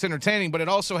 Yes, it's entertaining, but it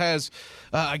also has,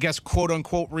 I guess, quote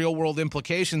unquote, real world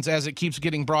implications as it keeps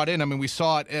getting brought in. I mean, we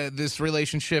saw it this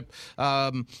relationship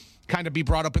kind of be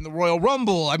brought up in the Royal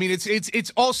Rumble. I mean, it's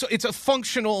a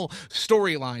functional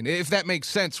storyline, if that makes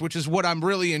sense, which is what I'm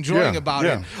really enjoying about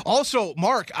it. Also,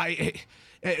 Mark,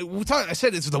 I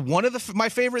said it's one of my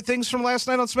favorite things from last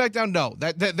night on SmackDown. No,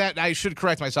 that I should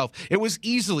correct myself. It was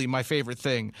easily my favorite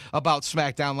thing about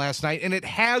SmackDown last night, and it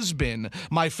has been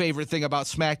my favorite thing about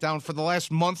SmackDown for the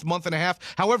last month and a half,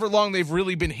 however long they've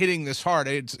really been hitting this hard.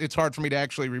 It's hard for me to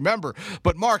actually remember.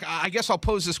 But, Mark, I guess I'll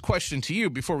pose this question to you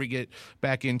before we get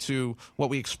back into what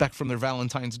we expect from their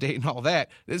Valentine's Day and all that.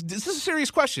 This is a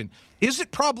serious question. Is it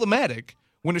problematic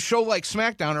when a show like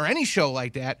SmackDown or any show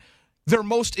like that,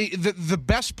 the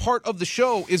best part of the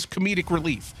show is comedic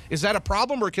relief? Is that a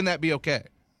problem, or can that be okay?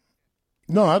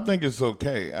 No, I think it's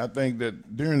okay. I think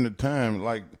that during the time,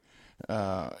 like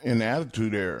in the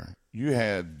Attitude Era, you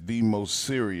had the most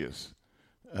serious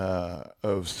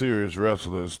of serious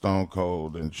wrestlers, Stone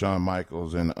Cold and Shawn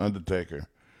Michaels and Undertaker.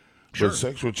 Sure. But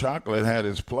Sexual Chocolate had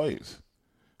its place.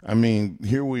 I mean,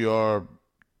 here we are,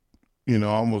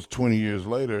 almost 20 years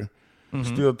later,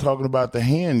 still talking about the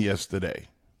hand yesterday.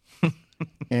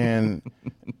 And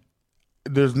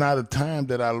there's not a time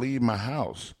that I leave my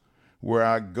house where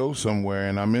I go somewhere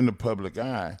and I'm in the public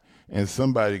eye and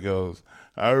somebody goes,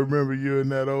 I remember you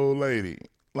and that old lady.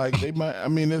 Like they might, I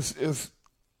mean, this has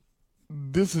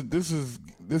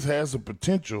the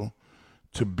potential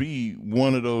to be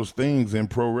one of those things in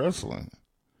pro wrestling.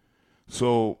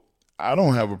 So I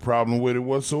don't have a problem with it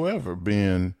whatsoever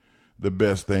being the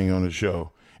best thing on the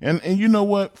show. And you know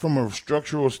what? From a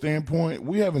structural standpoint,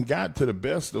 we haven't got to the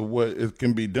best of what it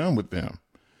can be done with them.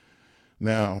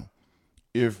 Now,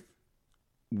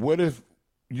 what if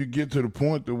you get to the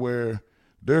point to where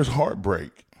there's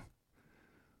heartbreak?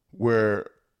 Now,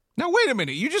 wait a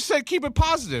minute. You just said keep it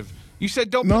positive. You said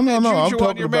don't put that I'm juju talking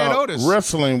on your about man Otis.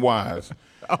 Wrestling-wise.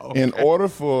 Okay. In order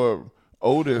for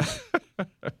Otis,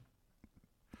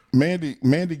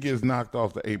 Mandy gets knocked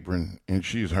off the apron and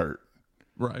she's hurt.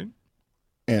 Right.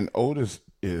 And Otis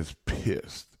is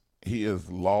pissed. He is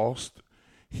lost.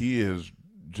 He is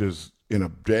just in a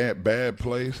bad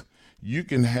place. You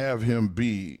can have him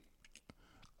be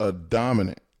a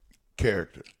dominant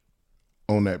character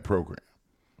on that program.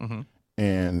 Mm-hmm.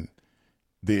 And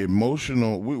the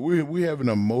emotional, we have an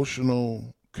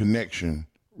emotional connection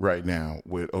right now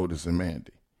with Otis and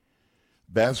Mandy.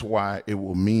 That's why it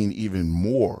will mean even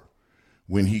more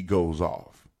when he goes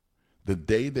off. The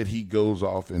day that he goes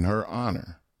off in her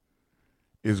honor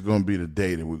is going to be the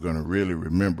day that we're going to really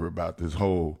remember about this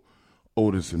whole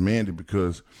Otis and Mandy,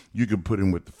 because you can put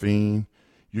him with The Fiend.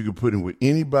 You can put him with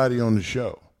anybody on the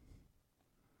show.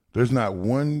 There's not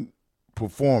one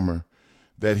performer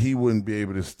that he wouldn't be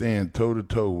able to stand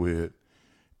toe-to-toe with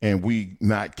and we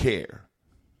not care.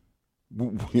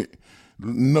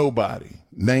 Nobody.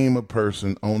 Name a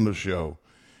person on the show,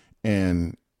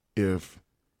 and if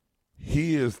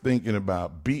he is thinking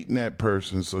about beating that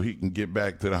person so he can get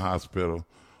back to the hospital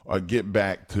or get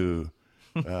back to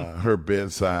her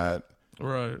bedside,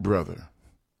 right, brother,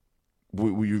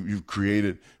 you've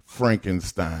created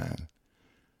Frankenstein.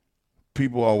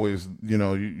 People always,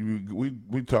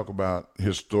 we talk about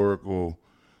historical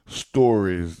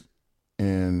stories,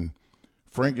 and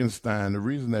Frankenstein, the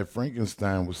reason that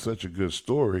Frankenstein was such a good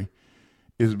story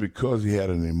is because he had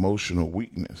an emotional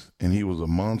weakness, and he was a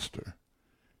monster.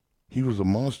 He was a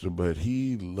monster, but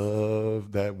he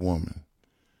loved that woman.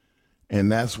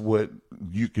 And that's what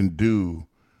you can do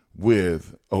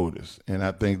with Otis. And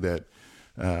I think that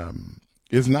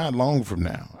it's not long from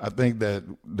now. I think that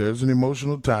there's an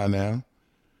emotional tie now,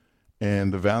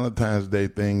 and the Valentine's Day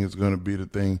thing is going to be the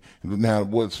thing. Now,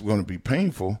 what's going to be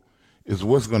painful is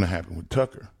what's going to happen with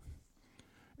Tucker.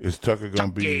 Is Tucker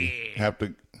going to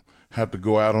have to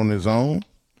go out on his own?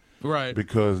 Right.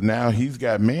 Because now he's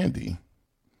got Mandy.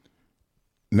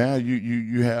 Now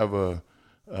you have a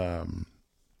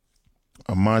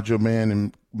Macho Man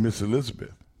and Miss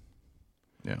Elizabeth.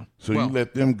 Yeah. So you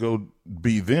let them go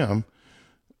be them.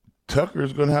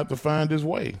 Tucker's going to have to find his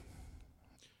way.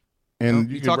 And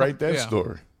you can write that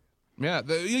story. Yeah,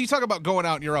 you talk about going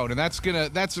out on your own, and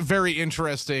that's a very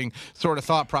interesting sort of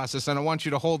thought process, and I want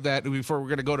you to hold that before we're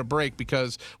going to go to break,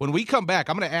 because when we come back,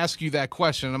 I'm going to ask you that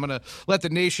question. I'm going to let the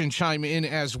nation chime in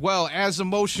as well as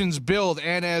emotions build,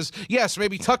 and as, yes,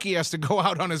 maybe Tucky has to go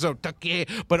out on his own, Tucky,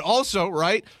 but also,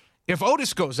 right, if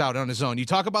Otis goes out on his own, you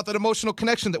talk about that emotional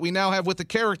connection that we now have with the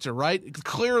character, right?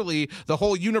 Clearly, the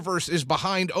whole universe is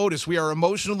behind Otis. We are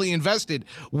emotionally invested.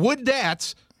 Would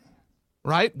that...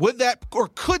 right? Would that, or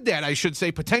could that, I should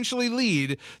say, potentially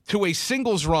lead to a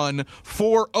singles run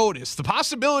for Otis? The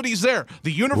possibility's there.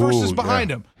 The universe is behind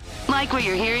him. Like what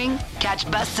you're hearing? Catch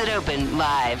Busted Open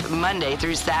live Monday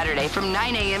through Saturday from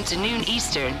 9 a.m. to noon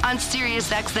Eastern on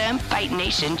SiriusXM Fight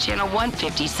Nation Channel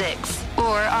 156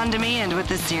 or on demand with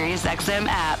the SiriusXM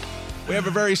app. We have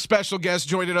a very special guest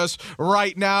joining us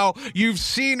right now. You've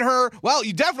seen her, well,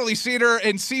 you definitely seen her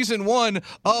in season 1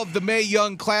 of the Mae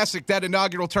Young Classic, that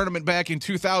inaugural tournament back in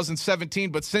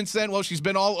 2017. But since then, well, she's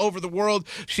been all over the world.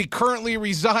 She currently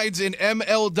resides in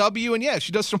MLW, and yeah,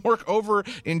 she does some work over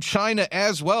in China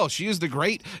as well. She is the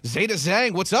great Zeta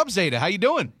Zhang. What's up, Zeta? How you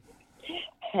doing?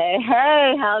 Hey,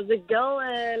 how's it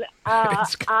going?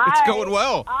 It's going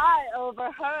well. I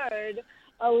overheard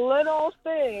a little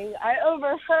thing. I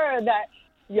overheard that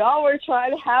y'all were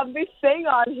trying to have me sing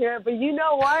on here, but you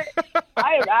know what?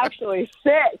 I am actually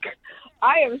sick.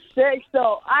 I am sick,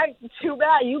 so too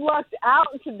bad. You lucked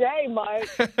out today, Mike.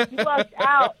 You lucked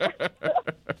out.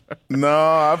 No,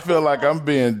 I feel like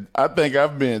I think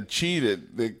I've been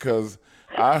cheated because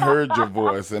I heard your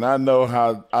voice and I know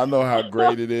how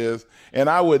great it is. And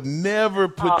I would never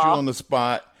put you on the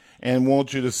spot and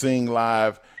want you to sing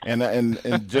live.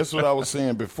 And just what I was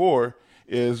saying before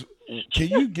is, can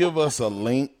you give us a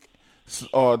link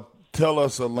or tell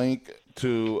us a link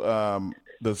to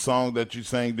the song that you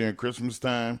sang during Christmas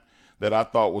time that I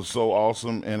thought was so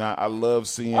awesome? And I love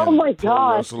seeing oh my pro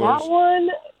gosh, wrestlers. that one?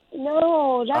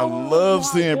 No, that I one love was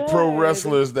not seeing good. pro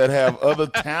wrestlers that have other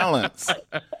talents.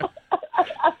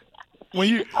 When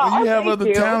you have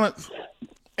other talents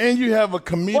and you have a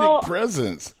comedic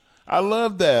presence. I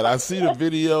love that. I see the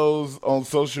videos on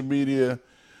social media.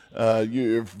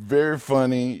 You're very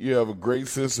funny. You have a great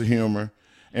sense of humor.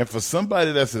 And for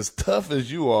somebody that's as tough as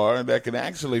you are, that can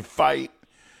actually fight,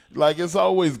 like, it's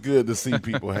always good to see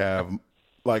people have,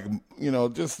 like,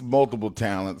 just multiple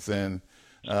talents and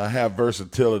have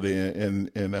versatility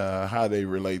in how they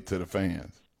relate to the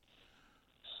fans.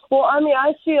 Well, I mean,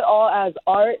 I see it all as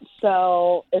art,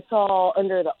 so it's all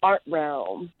under the art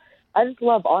realm. I just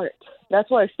love art. That's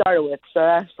what I started with, so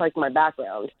that's like my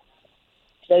background.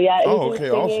 So yeah, anything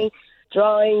singing, awesome.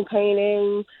 Drawing,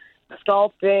 painting,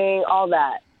 sculpting, all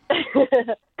that.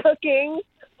 Cooking.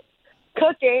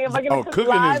 Am I gonna cook cooking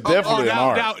live? is definitely an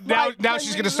art. Now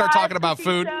she's going to start talking about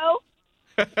food.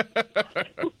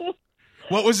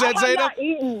 What was that, Zeta?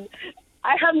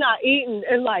 I have not eaten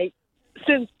in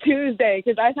since Tuesday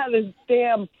because I've had this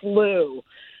damn flu.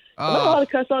 Am I allowed to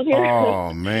cuss on here?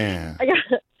 Oh man.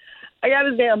 I got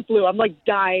a damn flu. I'm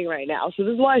dying right now. So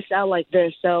this is why I sound like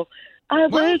this. So I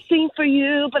was sing for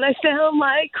you, but I sound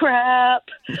like crap.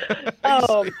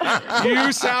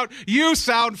 You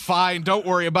sound fine. Don't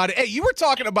worry about it. Hey, you were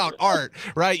talking about art,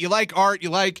 right? You like art.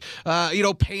 You like,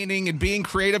 painting and being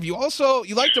creative. You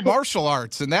like the martial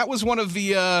arts, and that was one of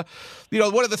the.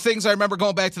 One of the things I remember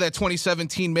going back to that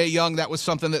 2017 Mae Young, that was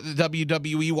something that the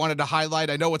WWE wanted to highlight.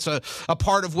 I know it's a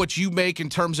part of what you make in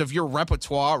terms of your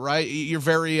repertoire, right? You're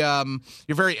very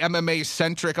MMA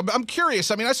centric. I'm curious.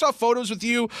 I mean, I saw photos with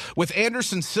you with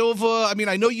Anderson Silva. I mean,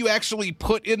 I know you actually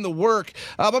put in the work.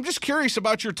 I'm just curious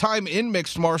about your time in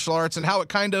mixed martial arts and how it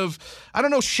kind of,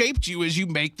 shaped you as you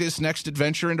make this next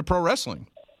adventure into pro wrestling.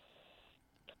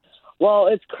 Well,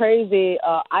 it's crazy.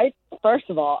 First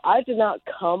of all, I did not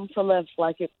come from an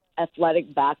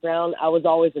athletic background. I was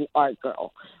always an art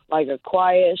girl, like a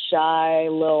quiet, shy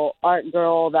little art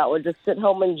girl that would just sit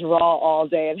home and draw all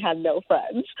day and had no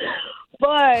friends.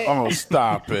 But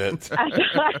stop it!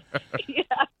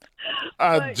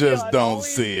 I just don't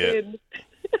see it.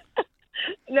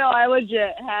 No, I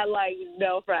legit had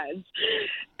no friends.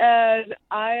 And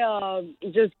I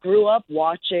just grew up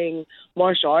watching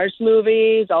martial arts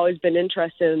movies, always been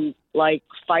interested in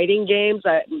fighting games.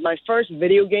 My first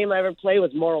video game I ever played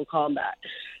was Mortal Kombat.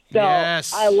 So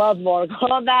yes. I love Mortal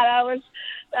Kombat. That was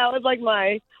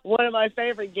one of my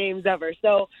favorite games ever.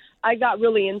 So I got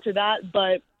really into that,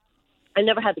 but I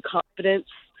never had the confidence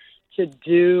to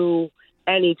do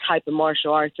any type of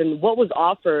martial arts. And what was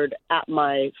offered at in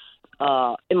my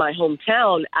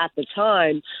hometown at the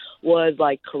time was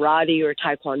karate or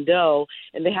taekwondo,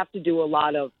 and they have to do a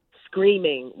lot of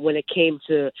screaming when it came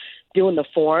to doing the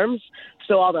forms.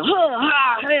 So all the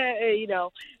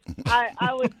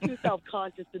I was too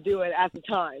self-conscious to do it at the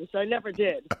time, so I never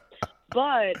did.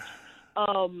 But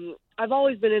I've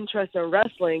always been interested in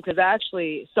wrestling because I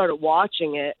actually started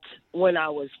watching it when I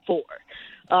was 4.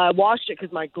 I watched it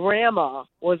because my grandma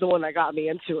was the one that got me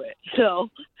into it. So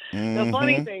the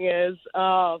funny thing is,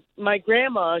 my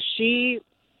grandma, she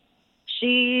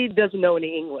doesn't know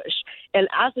any English. And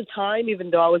at the time,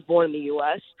 even though I was born in the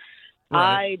U.S.,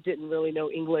 right, I didn't really know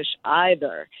English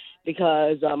either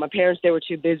because my parents, they were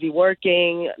too busy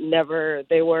working.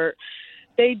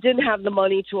 They didn't have the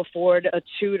money to afford a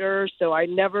tutor, so I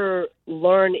never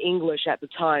learned English at the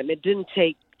time. It didn't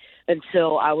take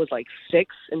until I was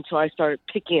 6 until I started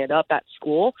picking it up at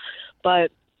school.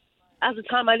 But at the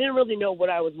time, I didn't really know what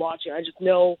I was watching. I just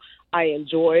know I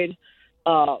enjoyed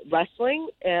wrestling,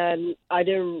 and I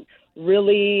didn't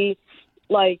really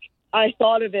I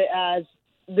thought of it as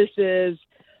this is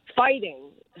fighting.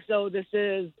 So this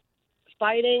is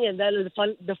fighting, and then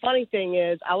the funny thing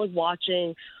is I was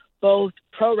watching both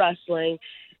pro wrestling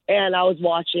and I was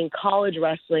watching college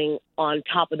wrestling on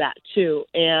top of that too.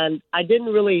 And I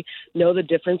didn't really know the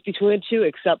difference between the two,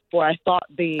 except for I thought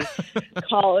the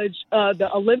the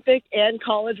Olympic and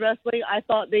college wrestling, I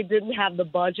thought they didn't have the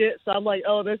budget. So I'm like,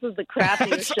 oh, this is the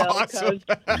crappiest show. Awesome.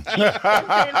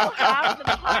 They don't have the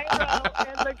pyro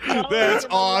and the color. That's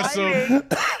and the awesome.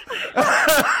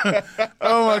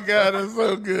 Oh my God, that's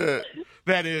so good.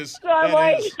 That is. So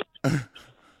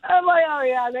I'm like, oh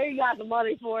yeah, they got the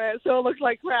money for it, so it looks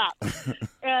like crap.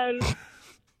 And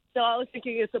so I was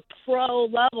thinking it's a pro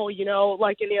level,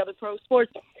 like any other pro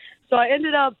sports. So I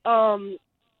ended up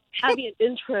having an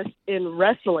interest in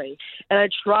wrestling, and I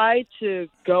tried to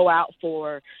go out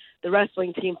for the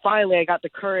wrestling team. Finally, I got the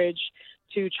courage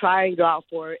to try and go out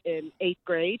for it in 8th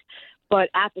grade. But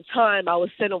at the time, I was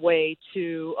sent away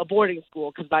to a boarding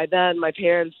school because by then my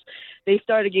parents, they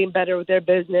started getting better with their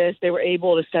business. They were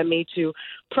able to send me to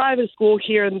private school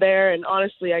here and there, and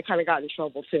honestly, I kind of got in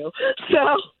trouble too.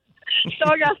 So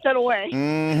I got sent away.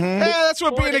 Mm-hmm. Hey, that's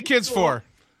what being a kid's for.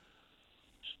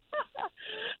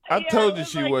 I told you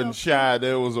she wasn't shy.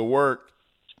 There was a work.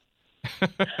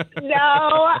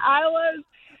 No, I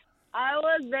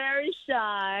was very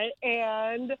shy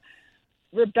and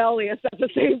rebellious at the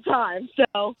same time.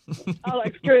 So I was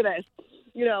like, screw this.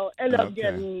 Ended up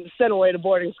getting sent away to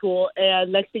boarding school.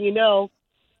 And next thing you know,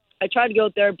 I tried to go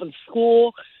there, but the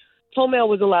school told me I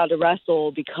wasn't allowed to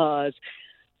wrestle because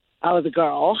I was a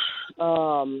girl.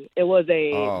 It was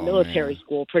a military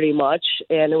school pretty much,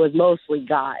 and it was mostly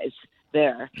guys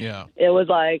there. Yeah. It was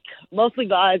like mostly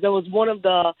guys. I was one of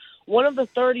the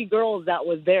 30 girls that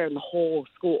was there in the whole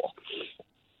school.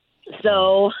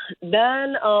 So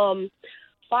then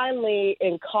finally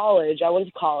in college, I went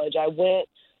to college.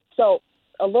 So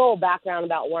a little background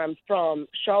about where I'm from,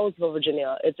 Charlottesville,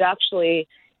 Virginia.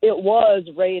 It was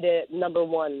rated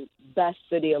 #1 best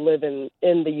city to live in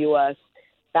the U.S.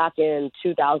 back in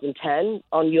 2010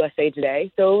 on USA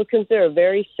Today. So it was considered a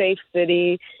very safe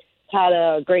city, has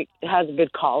a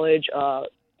good college,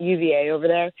 UVA over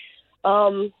there.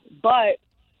 But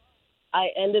I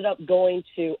ended up going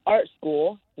to art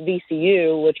school,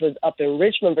 VCU, which was up in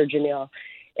Richmond, Virginia.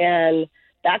 And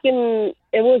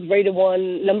it was rated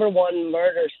 #1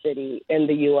 murder city in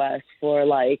the U.S. for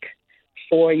like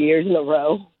 4 years in a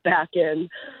row back in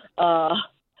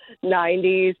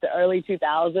 90s to early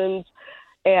 2000s.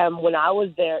 And when I was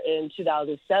there in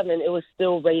 2007, it was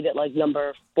still rated like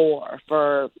 #4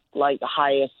 for like the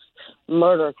highest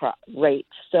murder rate.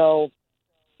 So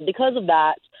because of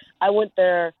that, I went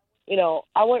there,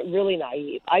 I went really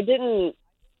naive.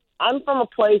 I'm from a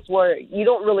place where you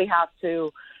don't really have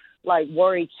to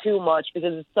worry too much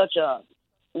because it's such a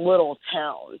little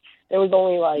town. There was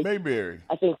only Mayberry.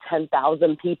 I think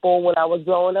 10,000 people when I was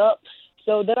growing up.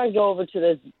 So then I go over to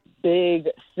this big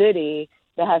city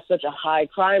that has such a high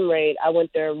crime rate. I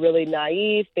went there really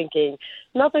naive, thinking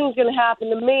nothing's going to happen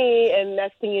to me. And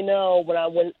next thing you know, when I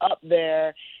went up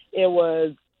there, it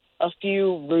was a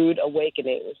few rude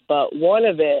awakenings. But one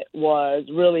of it was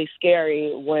really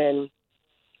scary when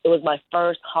it was my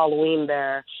first Halloween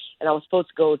there, and I was supposed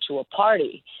to go to a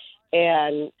party.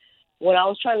 And when I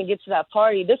was trying to get to that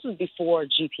party, this was before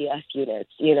GPS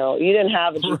units. You didn't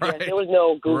have a GPS. Right. There was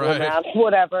no Google Maps,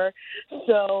 whatever.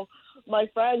 So my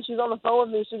friend, she's on the phone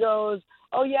with me. She goes,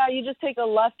 oh, yeah, you just take a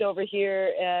left over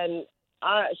here. And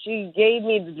she gave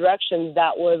me the directions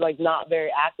that was, not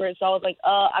very accurate. So I was like,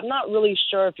 I'm not really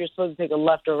sure if you're supposed to take a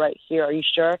left or right here. Are you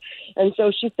sure? And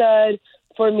so she said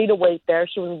for me to wait there.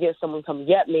 She was going to get someone to come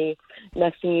get me.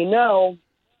 Next thing you know,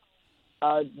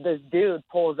 this dude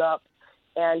pulls up,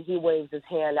 and he waves his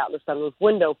hand out the sunroof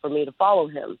window for me to follow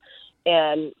him.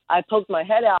 And I poked my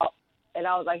head out, and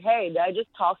I was like, hey, did I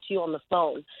just talk to you on the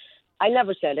phone? I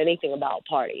never said anything about a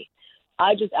party.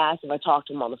 I just asked if I talked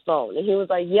to him on the phone. And he was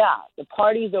like, yeah, the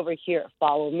party's over here.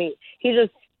 Follow me. He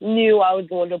just knew I was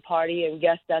going to a party and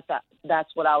guessed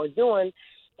that's what I was doing.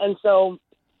 And so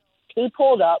he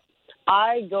pulled up.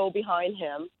 I go behind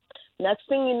him. Next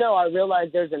thing you know, I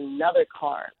realized there's another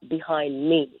car behind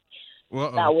me.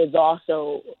 Uh-oh. That was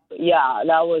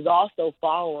also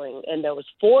following, and there was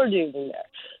 4 dudes in there.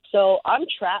 So I'm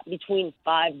trapped between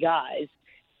 5 guys,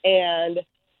 and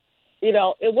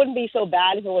it wouldn't be so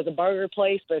bad if it was a burger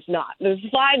place, but it's not. There's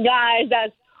 5 guys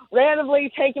that's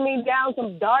randomly taking me down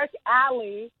some dark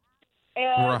alley,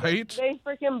 and they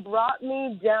freaking brought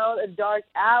me down a dark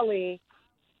alley,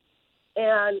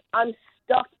 and I'm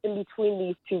stuck in between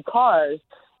these 2 cars.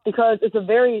 because it's a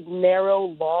very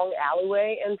narrow, long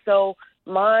alleyway. And so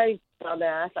my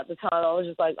dumbass at the time, I was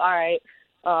just like, all right,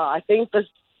 I think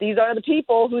these are the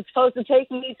people who's supposed to take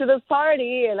me to this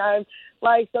party. And I'm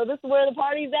like, so this is where the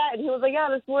party's at? And he was like, yeah,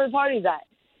 this is where the party's at.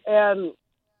 And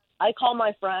I called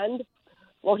my friend.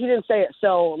 Well, he didn't say it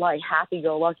so, like,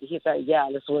 happy-go-lucky. He said, yeah,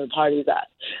 this is where the party's at.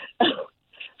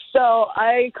 So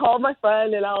I called my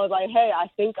friend, and I was like, hey, I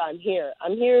think I'm here.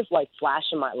 I'm here, like,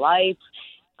 flashing my lights.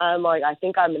 I'm like, I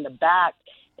think I'm in the back.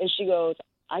 And she goes,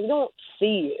 I don't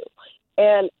see you.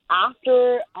 And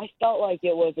after I felt like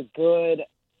it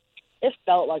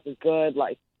felt like a good,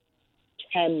 like,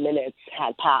 10 minutes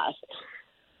had passed.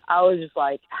 I was just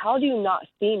like, how do you not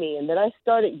see me? And then I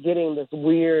started getting this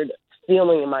weird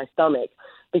feeling in my stomach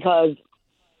because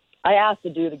I asked the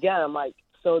dude again. I'm like,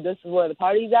 so this is where the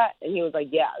party's at? And he was like,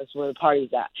 yeah, this is where the party's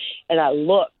at. And I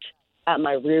looked at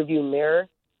my rearview mirror,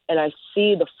 and I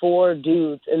see the 4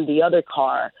 dudes in the other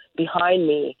car behind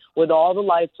me with all the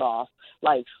lights off,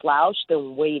 like slouched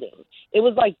and waiting. It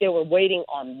was like they were waiting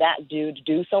on that dude to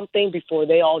do something before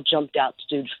they all jumped out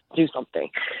to do something.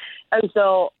 And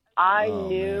so I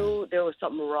knew there was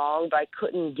something wrong, but I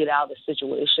couldn't get out of the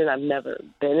situation. I've never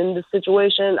been in this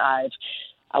situation.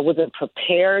 I wasn't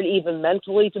prepared even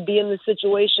mentally to be in this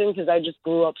situation because I just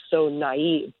grew up so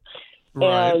naive.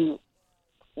 Right. And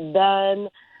then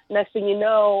next thing you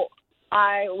know,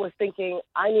 I was thinking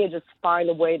I need to just find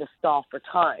a way to stall for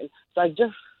time. So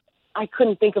I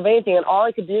couldn't think of anything. And all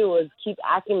I could do was keep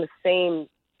asking the same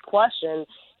question,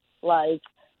 like,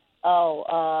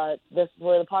 this is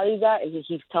where the party's at? And he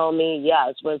keeps telling me, yeah,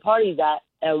 it's where the party's at.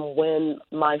 And when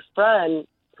my friend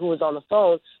who was on the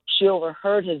phone, she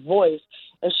overheard his voice,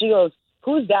 and she goes,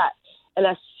 who's that? And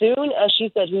as soon as she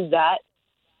said, who's that,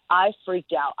 I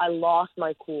freaked out. I lost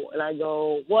my cool. And I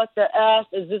go, what the F?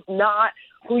 Is this not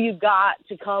who you got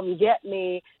to come get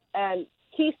me? And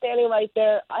he's standing right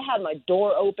there. I had my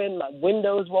door open, my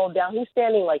windows rolled down. He's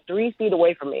standing like 3 feet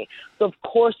away from me. So, of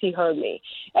course, he heard me.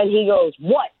 And he goes,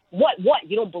 what?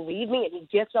 You don't believe me? And he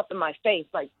gets up in my face,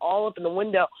 like all up in the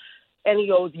window. And he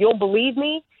goes, you don't believe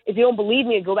me? If you don't believe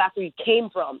me, go back where you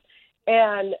came from.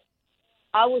 And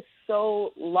I was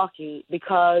so lucky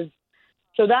because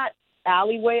so that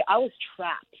alleyway, I was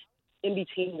trapped in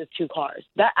between the 2 cars.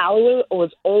 That alleyway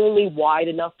was only wide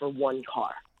enough for 1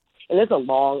 car. And it's a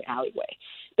long alleyway.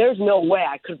 There's no way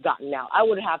I could have gotten out. I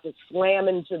would have to slam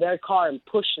into their car and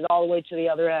push it all the way to the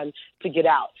other end to get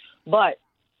out. But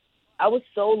I was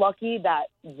so lucky that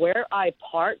where I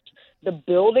parked, the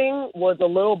building was a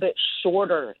little bit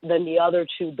shorter than the other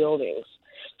 2 buildings.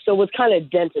 So it was kind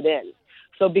of dented in.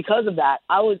 So because of that,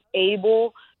 I was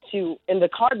able to, and the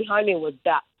car behind me was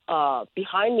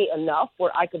behind me enough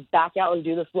where I could back out and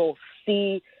do this little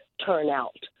C turn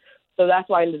out. So that's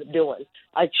what I ended up doing.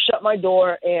 I shut my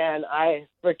door and I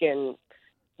freaking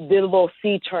did a little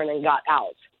C turn and got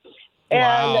out.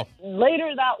 Wow. And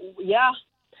later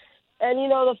and, you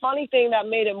know, the funny thing that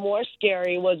made it more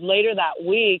scary was later that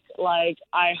week, like,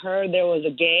 I heard there was a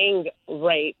gang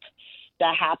rape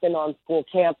that happened on school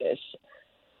campus.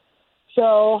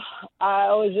 So I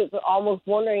was just almost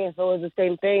wondering if it was the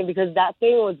same thing because that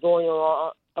thing was going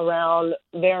around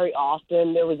very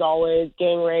often. There was always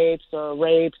gang rapes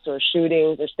or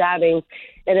shootings or stabbings,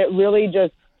 and it really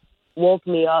just woke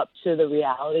me up to the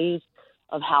realities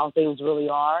of how things really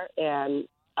are, and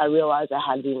I realized I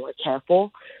had to be more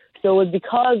careful. So it was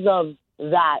because of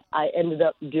that I ended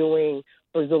up doing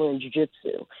Brazilian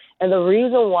Jiu-Jitsu. And the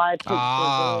reason why I took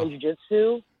Brazilian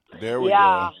Jiu-Jitsu, there we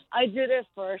go. I did it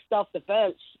for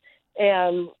self-defense.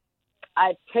 And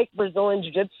I picked Brazilian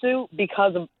Jiu-Jitsu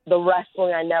because of the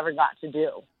wrestling I never got to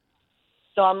do.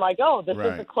 So I'm like, this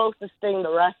is the closest thing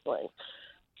to wrestling.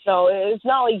 So it's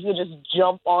not like you just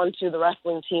jump onto the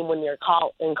wrestling team when you're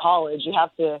in college. You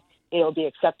have to, be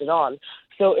accepted on.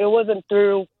 So it was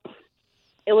through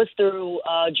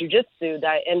jiu-jitsu that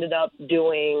I ended up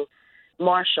doing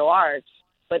martial arts,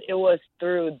 but it was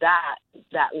through that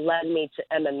led me to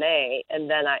MMA, and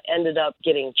then I ended up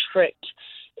getting tricked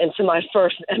into my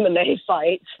first MMA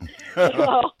fight.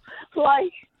 So,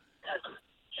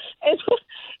 it's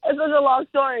such a long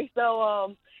story.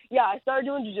 So, I started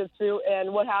doing jiu-jitsu,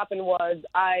 and what happened was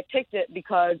I picked it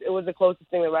because it was the closest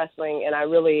thing to wrestling, and I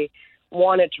really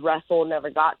wanted to wrestle, never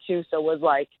got to, so it was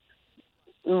like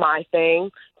my thing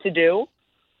to do.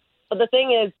 But the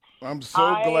thing is, I'm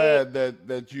so glad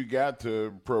that you got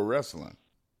to pro wrestling.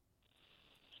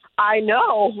 I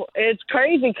know. It's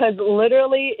crazy because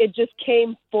literally it just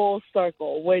came full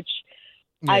circle, which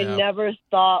I never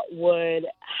thought would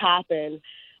happen,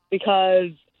 because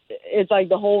it's like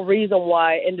the whole reason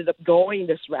why I ended up going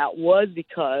this route was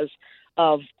because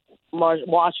of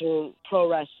watching pro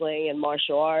wrestling and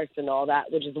martial arts and all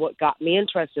that, which is what got me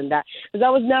interested in that. Because I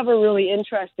was never really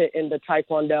interested in the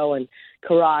taekwondo and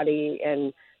karate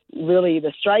and really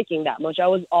the striking that much. I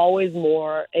was always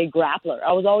more a grappler.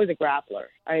 I was always a grappler.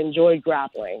 I enjoyed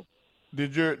grappling.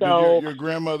 Did your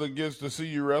grandmother get to see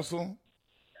you wrestle?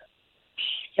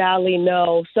 Sadly,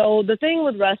 no. So the thing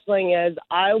with wrestling is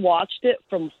I watched it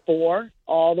from 4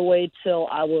 all the way till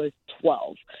I was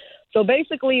 12. So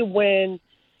basically when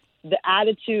the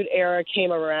Attitude Era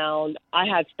came around, I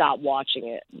had stopped watching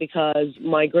it because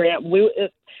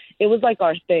it was like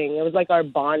our thing. It was like our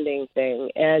bonding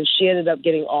thing. And she ended up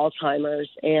getting Alzheimer's,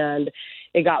 and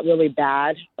it got really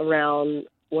bad around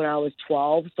when I was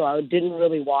 12, so I didn't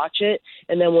really watch it.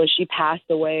 And then when she passed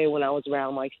away when I was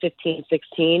around like 15,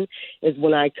 16 is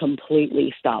when I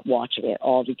completely stopped watching it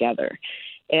altogether.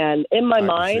 And in my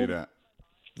mind,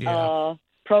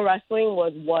 pro wrestling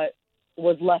was what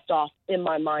was left off in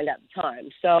my mind at the time.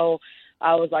 So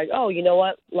I was like, oh, you know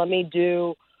what? Let me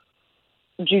do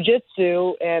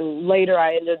jiu-jitsu. And later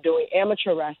I ended up doing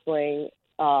amateur wrestling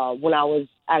when I was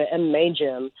at an MMA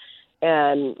gym,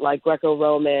 and like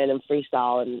Greco-Roman and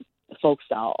freestyle and folk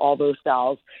style, all those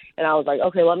styles. And I was like,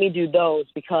 okay, let me do those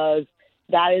because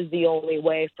that is the only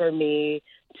way for me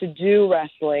to do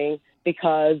wrestling,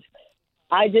 because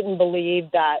I didn't believe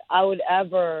that I would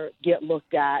ever get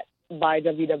looked at by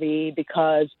WWE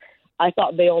because I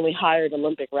thought they only hired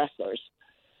Olympic wrestlers.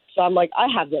 So I'm like, I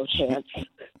have no chance.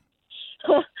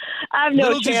 I have no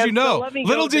Little chance. did you know. So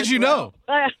Little did you know.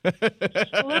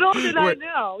 Little did I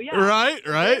know. Yeah. Right.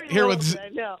 Very little did I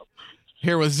know.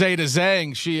 Here with Zayda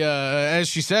Zhang. She, as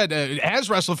she said, has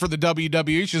wrestled for the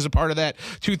WWE. She's a part of that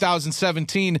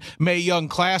 2017 Mae Young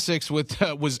Classics,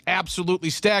 was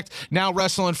absolutely stacked. Now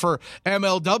wrestling for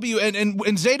MLW.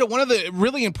 And Zayda, one of the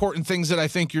really important things that I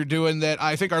think you're doing that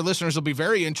I think our listeners will be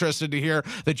very interested to hear,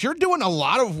 that you're doing a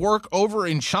lot of work over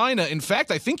in China. In fact,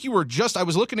 I think you were I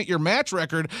was looking at your match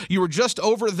record, you were just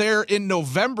over there in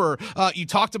November. You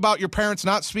talked about your parents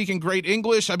not speaking great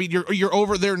English. I mean, you're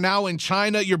over there now in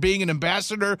China. You're being an ambassador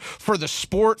for the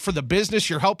sport, for the business.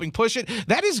 You're helping push it.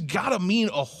 That has got to mean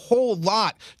a whole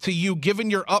lot to you, given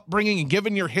your upbringing and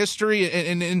given your history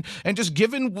and just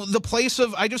given the place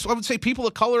of, I would say, people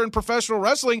of color in professional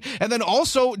wrestling. And then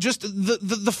also just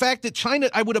the fact that China,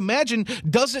 I would imagine,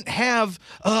 doesn't have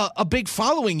a big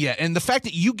following yet. And the fact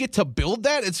that you get to build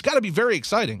that, it's got to be very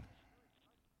exciting.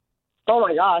 Oh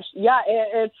my gosh. Yeah,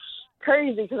 it's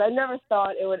crazy because I never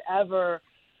thought it would ever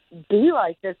be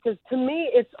like this, because to me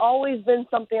it's always been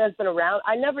something that's been around.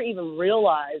 I never even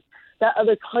realized that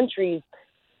other countries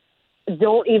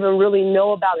don't even really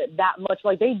know about it that much.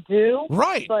 Like they do,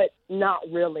 right, but not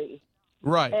really.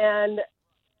 Right. And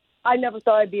I never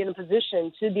thought I'd be in a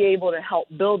position to be able to help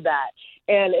build that.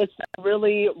 And it's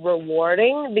really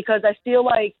rewarding because I feel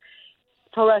like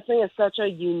pro wrestling is such a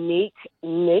unique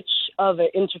niche of an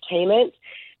entertainment.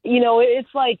 You know,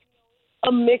 it's like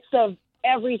a mix of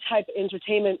every type of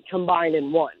entertainment combined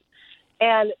in one.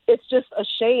 And it's just a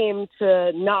shame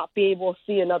to not be able to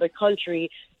see another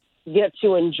country get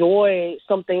to enjoy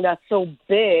something that's so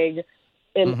big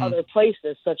in other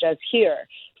places, such as here.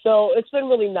 So it's been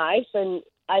really nice, and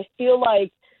I feel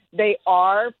like they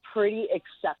are pretty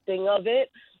accepting of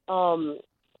it. You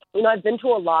know, I've been to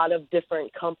a lot of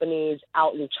different companies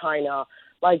out in China.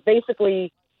 Like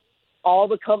basically all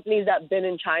the companies that have been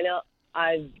in China,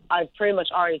 I've pretty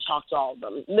much already talked to all of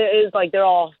them. It's like they're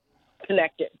all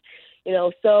connected, you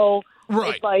know. So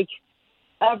It's like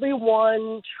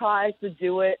everyone tries to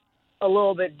do it a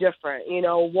little bit different. You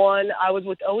know, I was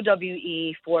with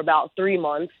OWE for about 3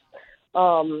 months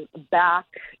back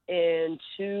in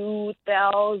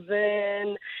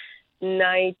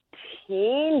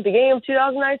 2019, beginning of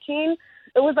 2019.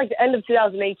 It was like the end of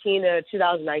 2018 to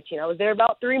 2019. I was there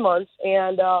about 3 months,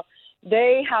 and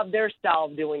they have their style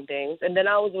of doing things. And then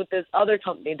I was with this other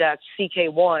company that's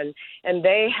CK1, and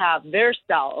they have their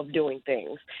style of doing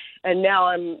things. And now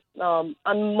I'm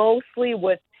mostly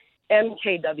with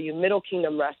MKW, Middle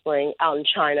Kingdom Wrestling, out in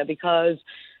China, because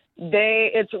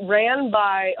it's ran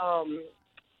by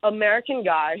American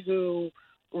guy who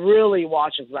really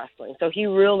watches wrestling. So he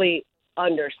really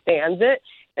understands it.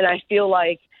 And I feel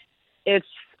like it's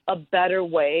a better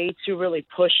way to really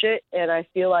push it. And I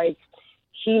feel like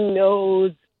he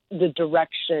knows the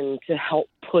direction to help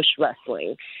push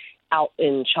wrestling out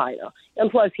in China.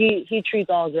 And plus, he treats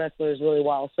all his wrestlers really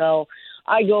well. So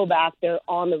I go back there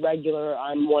on the regular.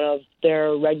 I'm one of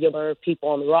their regular people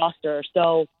on the roster.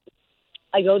 So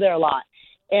I go there a lot.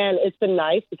 And it's been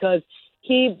nice because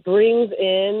he brings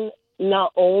in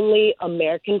not only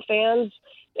American fans,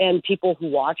 and people who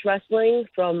watch wrestling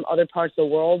from other parts of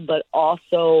the world, but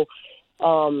also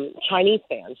Chinese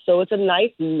fans. So it's a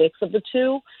nice mix of the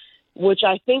two, which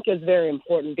I think is very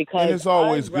important because and it's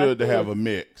always good to have a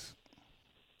mix.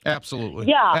 Absolutely.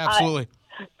 Yeah, absolutely.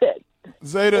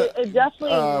 Zeta, it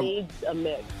definitely needs a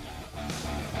mix.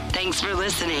 Thanks for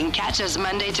listening. Catch us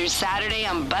Monday through Saturday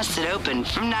on Busted Open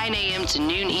from 9 a.m. to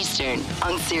noon Eastern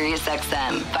on Sirius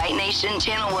XM, Fight Nation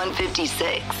Channel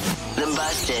 156. The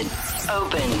Busted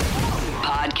Open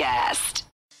Podcast.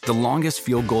 The longest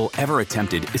field goal ever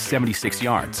attempted is 76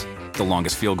 yards. The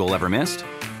longest field goal ever missed?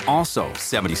 Also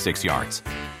 76 yards.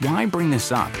 Why bring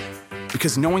this up?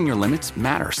 Because knowing your limits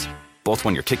matters, both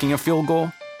when you're kicking a field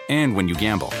goal and when you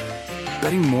gamble.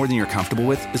 Betting more than you're comfortable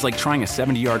with is like trying a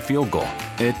 70-yard field goal.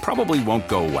 It probably won't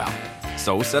go well.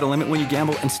 So set a limit when you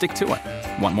gamble and stick to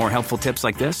it. Want more helpful tips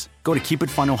like this? Go to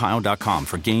keepitfunohio.com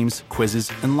for games,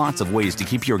 quizzes, and lots of ways to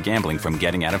keep your gambling from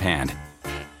getting out of hand.